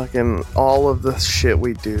fucking all of the shit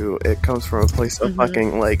we do. It comes from a place of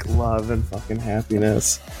fucking like love and fucking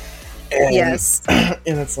happiness. And, Yes. and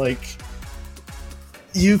it's like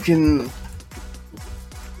you can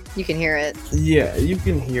hear it. Yeah, you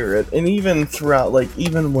can hear it. And even throughout, like,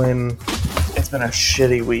 even when it's been a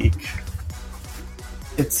shitty week,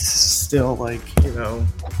 it's still, like, you know,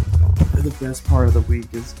 the best part of the week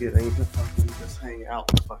is getting to fucking just hang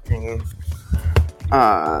out and fucking,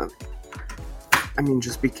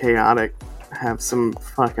 just be chaotic, have some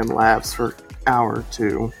fucking laughs for an hour or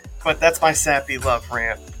two. But that's my sappy love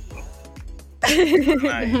rant.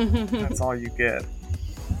 That's all you get.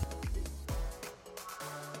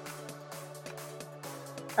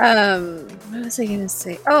 What was I gonna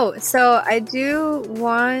say? Oh, so I do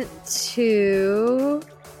want to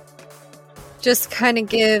just kind of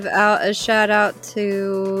give out a shout out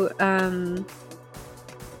to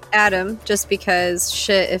Adam, just because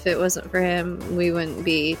shit, if it wasn't for him, we wouldn't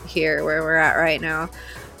be here where we're at right now.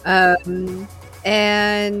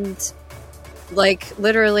 And like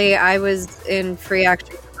literally, I was in Free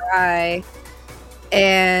Action Cry,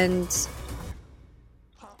 and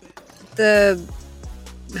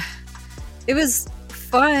it was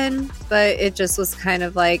fun, but it just was kind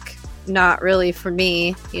of like not really for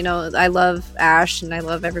me. You know, I love Ash and I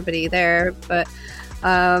love everybody there, but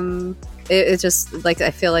it just like I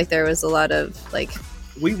feel like there was a lot of like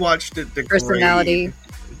we watched it personality.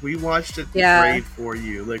 We watched it degrade for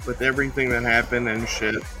you, like with everything that happened and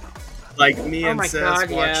shit. Like me and Sis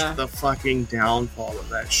watched the fucking downfall of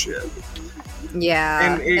that shit.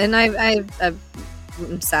 Yeah, and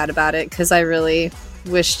I'm sad about it because I really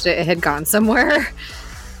wished it had gone somewhere.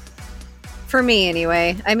 For me,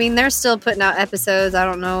 anyway. I mean, they're still putting out episodes. I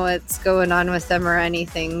don't know what's going on with them or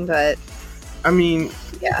anything, but I mean,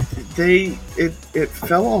 yeah, it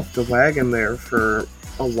fell off the wagon there for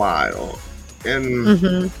a while,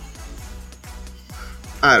 and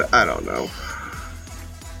I don't know.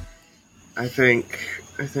 I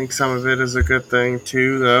think some of it is a good thing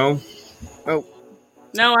too, though. Oh.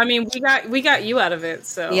 No, I mean we got you out of it,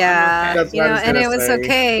 so yeah, okay. you know, and it was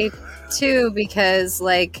okay too because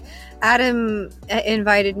like Adam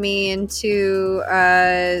invited me into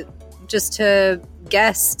just to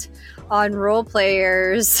guest on role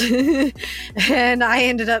players, and I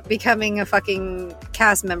ended up becoming a fucking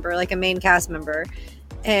cast member, like a main cast member,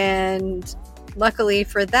 and luckily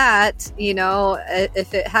for that, you know,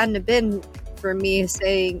 if it hadn't have been for me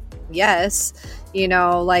saying yes, you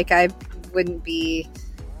know, like I wouldn't be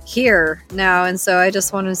here now. And so I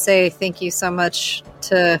just want to say thank you so much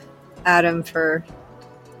to Adam for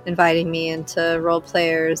inviting me into role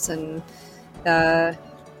players and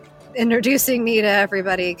introducing me to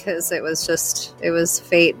everybody, because it was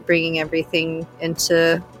fate bringing everything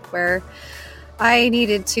into where I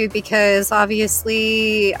needed to, because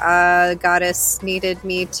obviously Goddess needed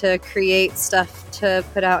me to create stuff to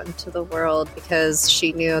put out into the world, because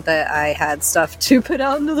she knew that I had stuff to put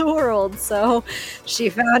out into the world. So she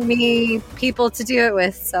found me people to do it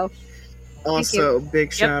with. So also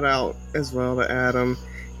big shout out as well to Adam.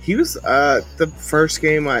 He was the first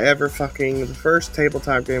tabletop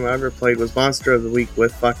game I ever played was Monster of the Week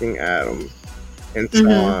with fucking Adam and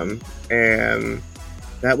Sean, and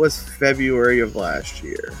that was February of last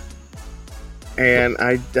year. And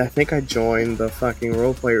I think I joined the fucking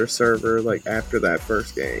role player server like after that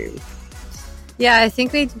first game. yeah, I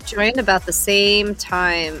think we joined about the same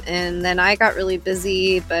time, and then I got really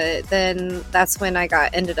busy, but then that's when I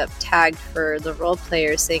ended up tagged for the role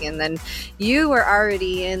players thing, and then you were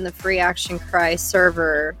already in the Free Action Cry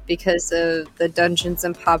server because of the Dungeons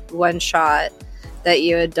and Pop one shot that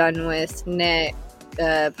you had done with Nick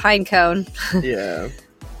Pinecone. Yeah.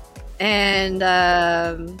 And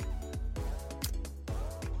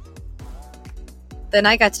then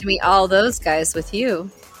I got to meet all those guys with you.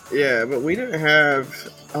 Yeah, but we didn't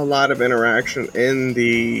have a lot of interaction in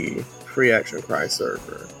the Free Action Cry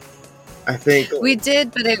server. I think we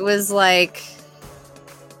did, but it was like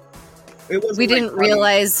we didn't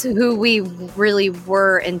realize who we really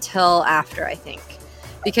were until after, I think.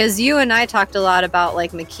 Because you and I talked a lot about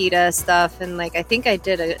like Makita stuff, and like I think I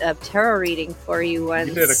did a tarot reading for you once.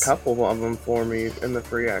 You did a couple of them for me in the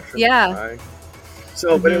Free Action. Yeah, Cry.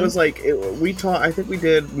 So, but it was like we taught. I think we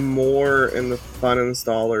did more in the fun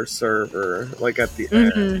installer server, like at the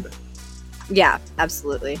end. Yeah,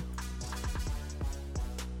 absolutely.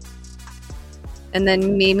 And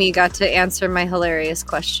then Mimi got to answer my hilarious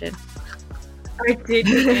question. I did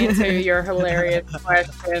answer your hilarious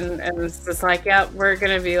question, and it's just like, yeah, we're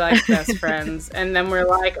gonna be like best friends. And then we're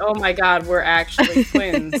like, oh my god, we're actually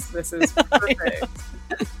twins. This is perfect.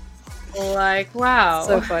 Like, wow.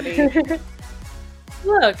 So funny.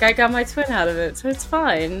 Look, I got my twin out of it, so it's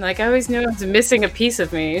fine. Like, I always knew I was missing a piece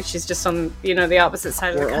of me. She's just on, the opposite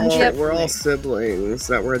side of the country. We're all siblings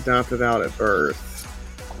that were adopted out at birth.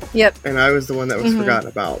 Yep. And I was the one that was forgotten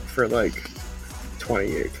about for like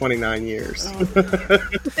 29 years.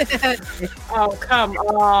 Oh, come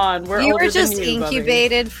on. You were just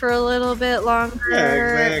incubated for a little bit longer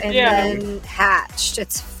and then hatched.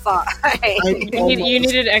 It's fine. You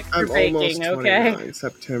needed extra baking, okay? In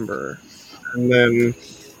September. And then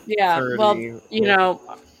 30, well,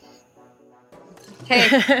 Hey,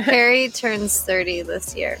 Harry turns 30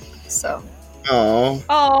 this year, so.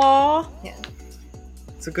 Aww. Yeah.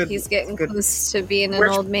 It's a good. He's getting close to being an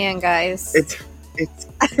old man, guys. It's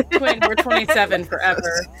twin. We're 27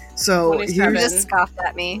 forever. So 27. You just scoffed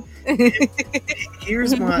at me.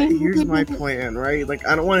 here's my plan, right? Like,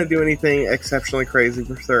 I don't want to do anything exceptionally crazy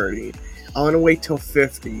for 30. I want to wait till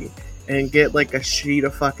 50 and get like a sheet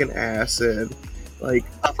of fucking acid, like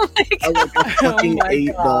a fucking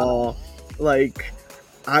 8-ball. Like,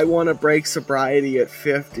 I want to break sobriety at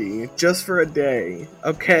 50 just for a day,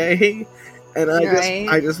 okay? And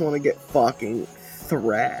I just want to get fucking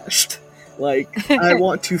thrashed. Like, I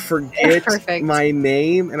want to forget my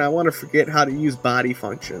name, and I want to forget how to use body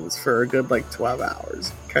functions for a good, 12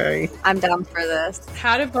 hours, okay? I'm down for this.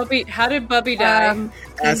 How did Bubby die?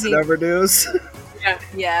 Acid overdose.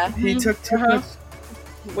 Yeah. He took too much.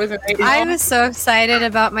 I was so excited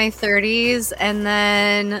about my 30s, and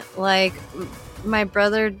then, my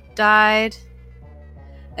brother died.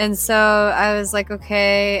 And so I was like,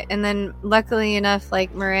 okay. And then luckily enough,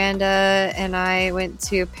 Miranda and I went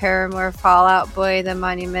to Paramore Fall Out Boy, the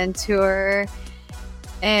Monument Tour.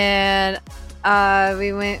 And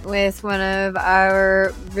we went with one of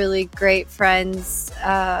our really great friends,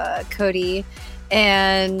 Cody.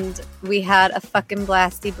 And we had a fucking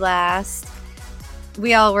blasty blast.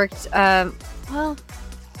 We all worked, I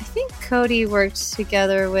think Cody worked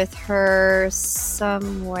together with her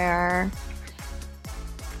somewhere.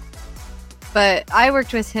 But I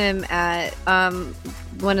worked with him at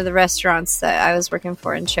one of the restaurants that I was working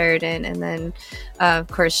for in Sheridan. And then, of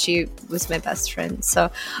course, she was my best friend.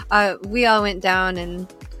 So we all went down,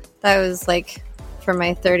 and that was for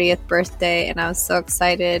my 30th birthday. And I was so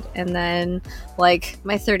excited. And then, my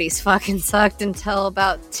 30s fucking sucked until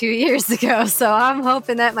about 2 years ago. So I'm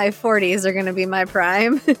hoping that my 40s are going to be my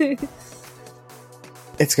prime.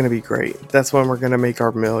 It's going to be great. That's when we're going to make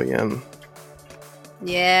our million.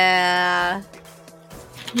 Yeah.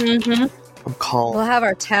 Mm-hmm. I'm calling. We'll have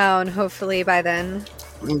our town hopefully by then.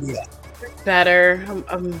 Yeah. Better.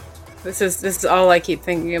 This is all I keep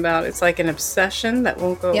thinking about. It's like an obsession that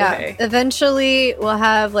won't go away. Eventually we'll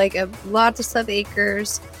have lots of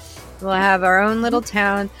acres. We'll have our own little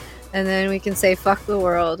town, and then we can say fuck the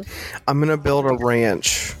world. I'm gonna build a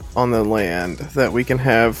ranch on the land that we can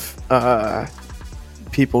have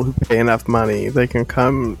people who pay enough money. They can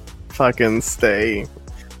come fucking stay.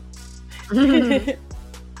 We'll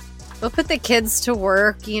put the kids to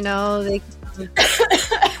work, they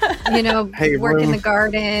work in the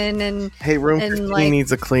garden and room 15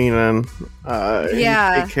 needs a cleaning.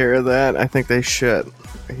 Take care of that. I think they should.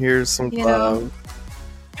 Here's some love.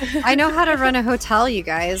 I know how to run a hotel, you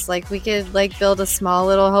guys. We could build a small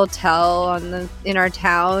little hotel in our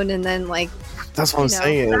town, and then that's what I'm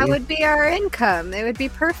saying. That would be our income. It would be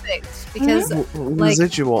perfect because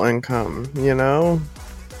residual income,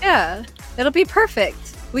 Yeah, it'll be perfect.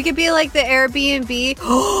 We could be like the Airbnb.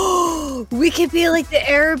 We could be like the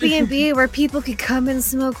Airbnb where people could come and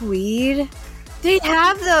smoke weed. They'd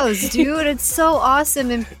have those, dude. It's so awesome.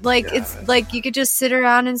 And it's you could just sit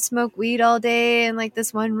around and smoke weed all day in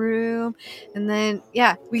this one room. And then,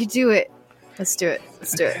 we could do it. Let's do it.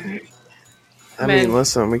 I mean,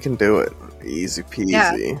 listen, we can do it. Easy peasy.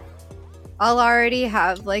 Yeah. I'll already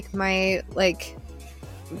have my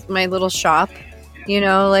little shop.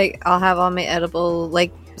 I'll have all my edible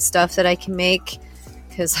stuff that I can make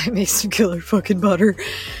because I make some killer fucking butter.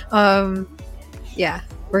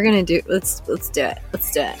 We're gonna do. Let's do it.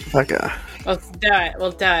 Let's do it. Fuck it. Let's do it.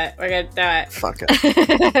 We'll do it. We're gonna do it. Fuck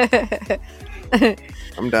it.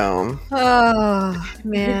 I'm down. Oh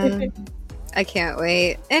man, I can't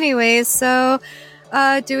wait. Anyways, so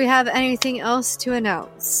Do we have anything else to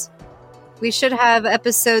announce? We should have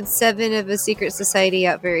episode 7 of A Secret Society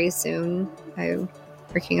out very soon. I'm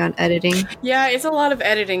working on editing. Yeah, it's a lot of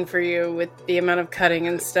editing for you with the amount of cutting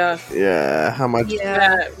and stuff. Yeah, how much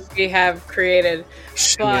that we have created. But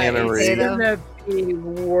it's gonna be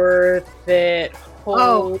worth it.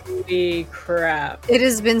 Holy crap. It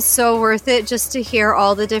has been so worth it just to hear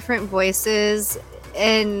all the different voices,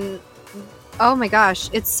 and oh my gosh,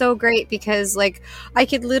 it's so great because like I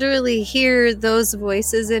could literally hear those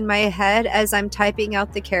voices in my head as I'm typing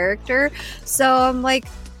out the character. So I'm like,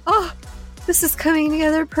 oh, this is coming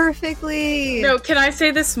together perfectly. No, can I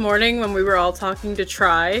say this morning when we were all talking to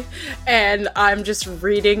Try, and I'm just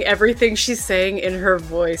reading everything she's saying in her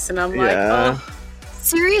voice, and I'm like, oh.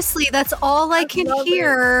 Seriously, that's all I can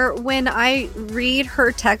hear when I read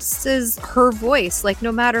her texts is her voice, like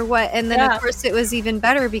no matter what. And then of course it was even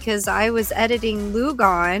better because I was editing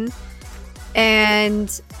Lugon,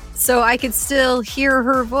 and so I could still hear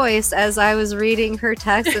her voice as I was reading her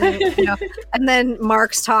text, and, and then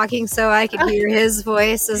Mark's talking, so I could hear his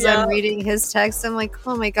voice as I'm reading his text. I'm like,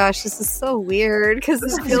 oh my gosh, this is so weird because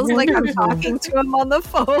it feels like I'm talking to him on the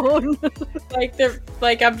phone.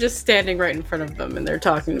 like I'm just standing right in front of them and they're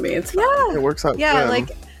talking to me. It's fine. Yeah, it works out. Yeah,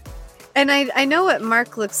 like, and I know what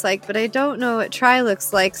Mark looks like, but I don't know what Try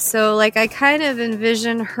looks like. So like, I kind of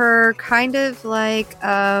envision her kind of like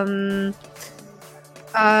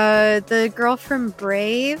the girl from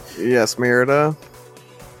Brave. Yes, Merida.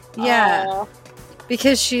 Yeah. Aww.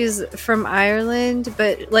 Because she's from Ireland,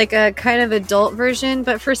 but like a kind of adult version.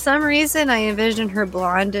 But for some reason, I envision her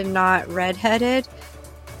blonde and not redheaded.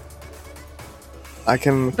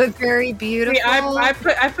 But very beautiful. See, I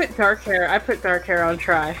put dark hair. I put dark hair on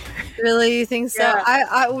Try. Really, you think so?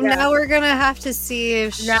 Yeah. Now we're gonna have to see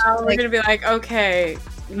if. Now we're gonna be like, okay,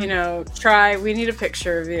 Try. We need a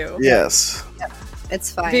picture of you. Yes. Yep. It's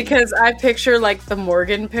fine. Because I picture like the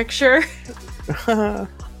Morgan picture.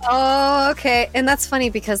 Oh, okay. And that's funny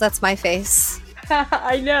because that's my face.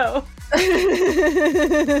 I know.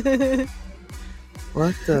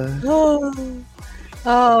 What the?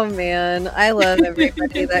 Oh man, I love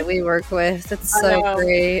everybody that we work with. It's so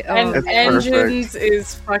great. Oh, and Engines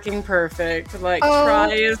is fucking perfect. Like,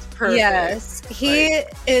 Try is perfect. Yes, he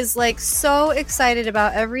is like so excited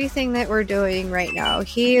about everything that we're doing right now.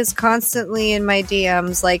 He is constantly in my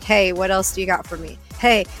DMs like, hey, what else do you got for me?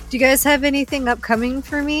 Hey, do you guys have anything upcoming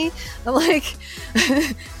for me? I'm like...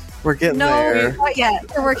 We're getting there. Not yet.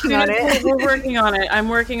 We're working on it. We're working on it. I'm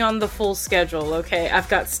working on the full schedule, okay? I've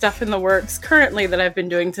got stuff in the works currently that I've been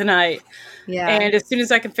doing tonight. Yeah. And as soon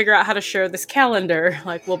as I can figure out how to share this calendar,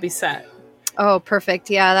 like, we'll be set. Oh,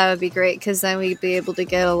 perfect. Yeah, that would be great because then we'd be able to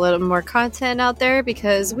get a little more content out there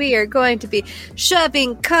because we are going to be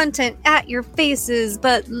shoving content at your faces,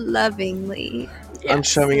 but lovingly. Yes, I'm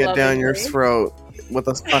shoving it down your throat with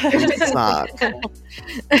a fucking sock.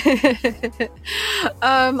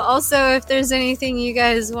 Also, if there's anything you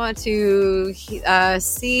guys want to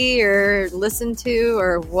see or listen to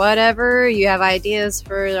or whatever, you have ideas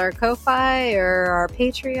for our Ko-Fi or our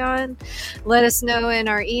Patreon, let us know in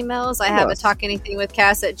our emails. I have a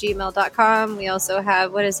talkanythingwithcass@gmail.com. We also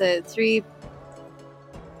have, what is it, 3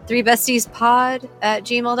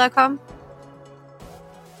 bestiespod@gmail.com.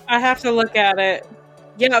 I have to look at it.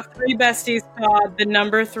 Yeah, 3 besties pod, the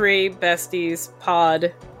number 3 besties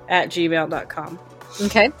pod @gmail.com.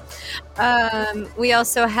 Okay. We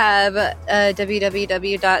also have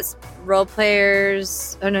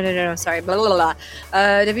www.roleplayers. Oh, no. Sorry. Blah, blah, blah.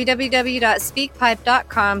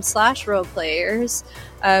 www.speakpipe.com/roleplayers.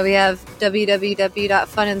 We have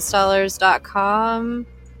www.funinstallers.com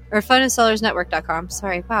or funinstallersnetwork.com.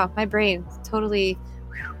 Sorry. Wow. My brain totally.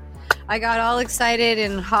 I got all excited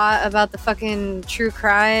and hot about the fucking true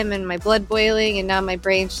crime and my blood boiling, and now my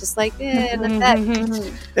brain's just like,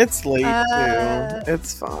 It's late too.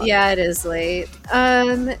 It's fine. Yeah, it is late.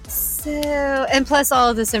 And plus all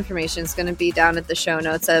of this information is going to be down at the show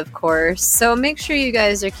notes, of course. So make sure you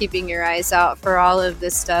guys are keeping your eyes out for all of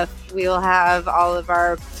this stuff. We will have all of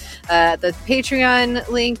our the Patreon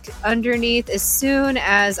link underneath as soon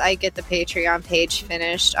as I get the Patreon page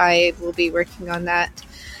finished. I will be working on that.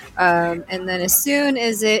 And then as soon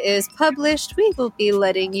as it is published, we will be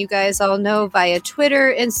letting you guys all know via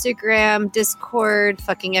Twitter, Instagram, Discord,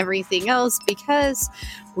 fucking everything else, because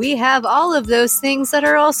we have all of those things that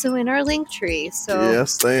are also in our link tree. So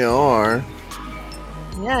yes, they are.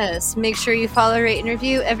 Yes, make sure you follow, rate, and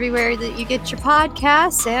review everywhere that you get your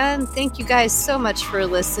podcasts. And thank you guys so much for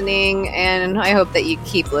listening. And I hope that you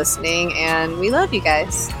keep listening. And we love you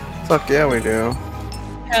guys. Fuck yeah, we do.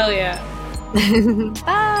 Hell yeah. Bye.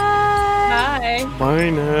 Bye. Bye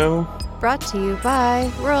now. brought to you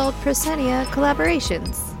by World Proscenia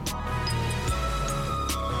Collaborations.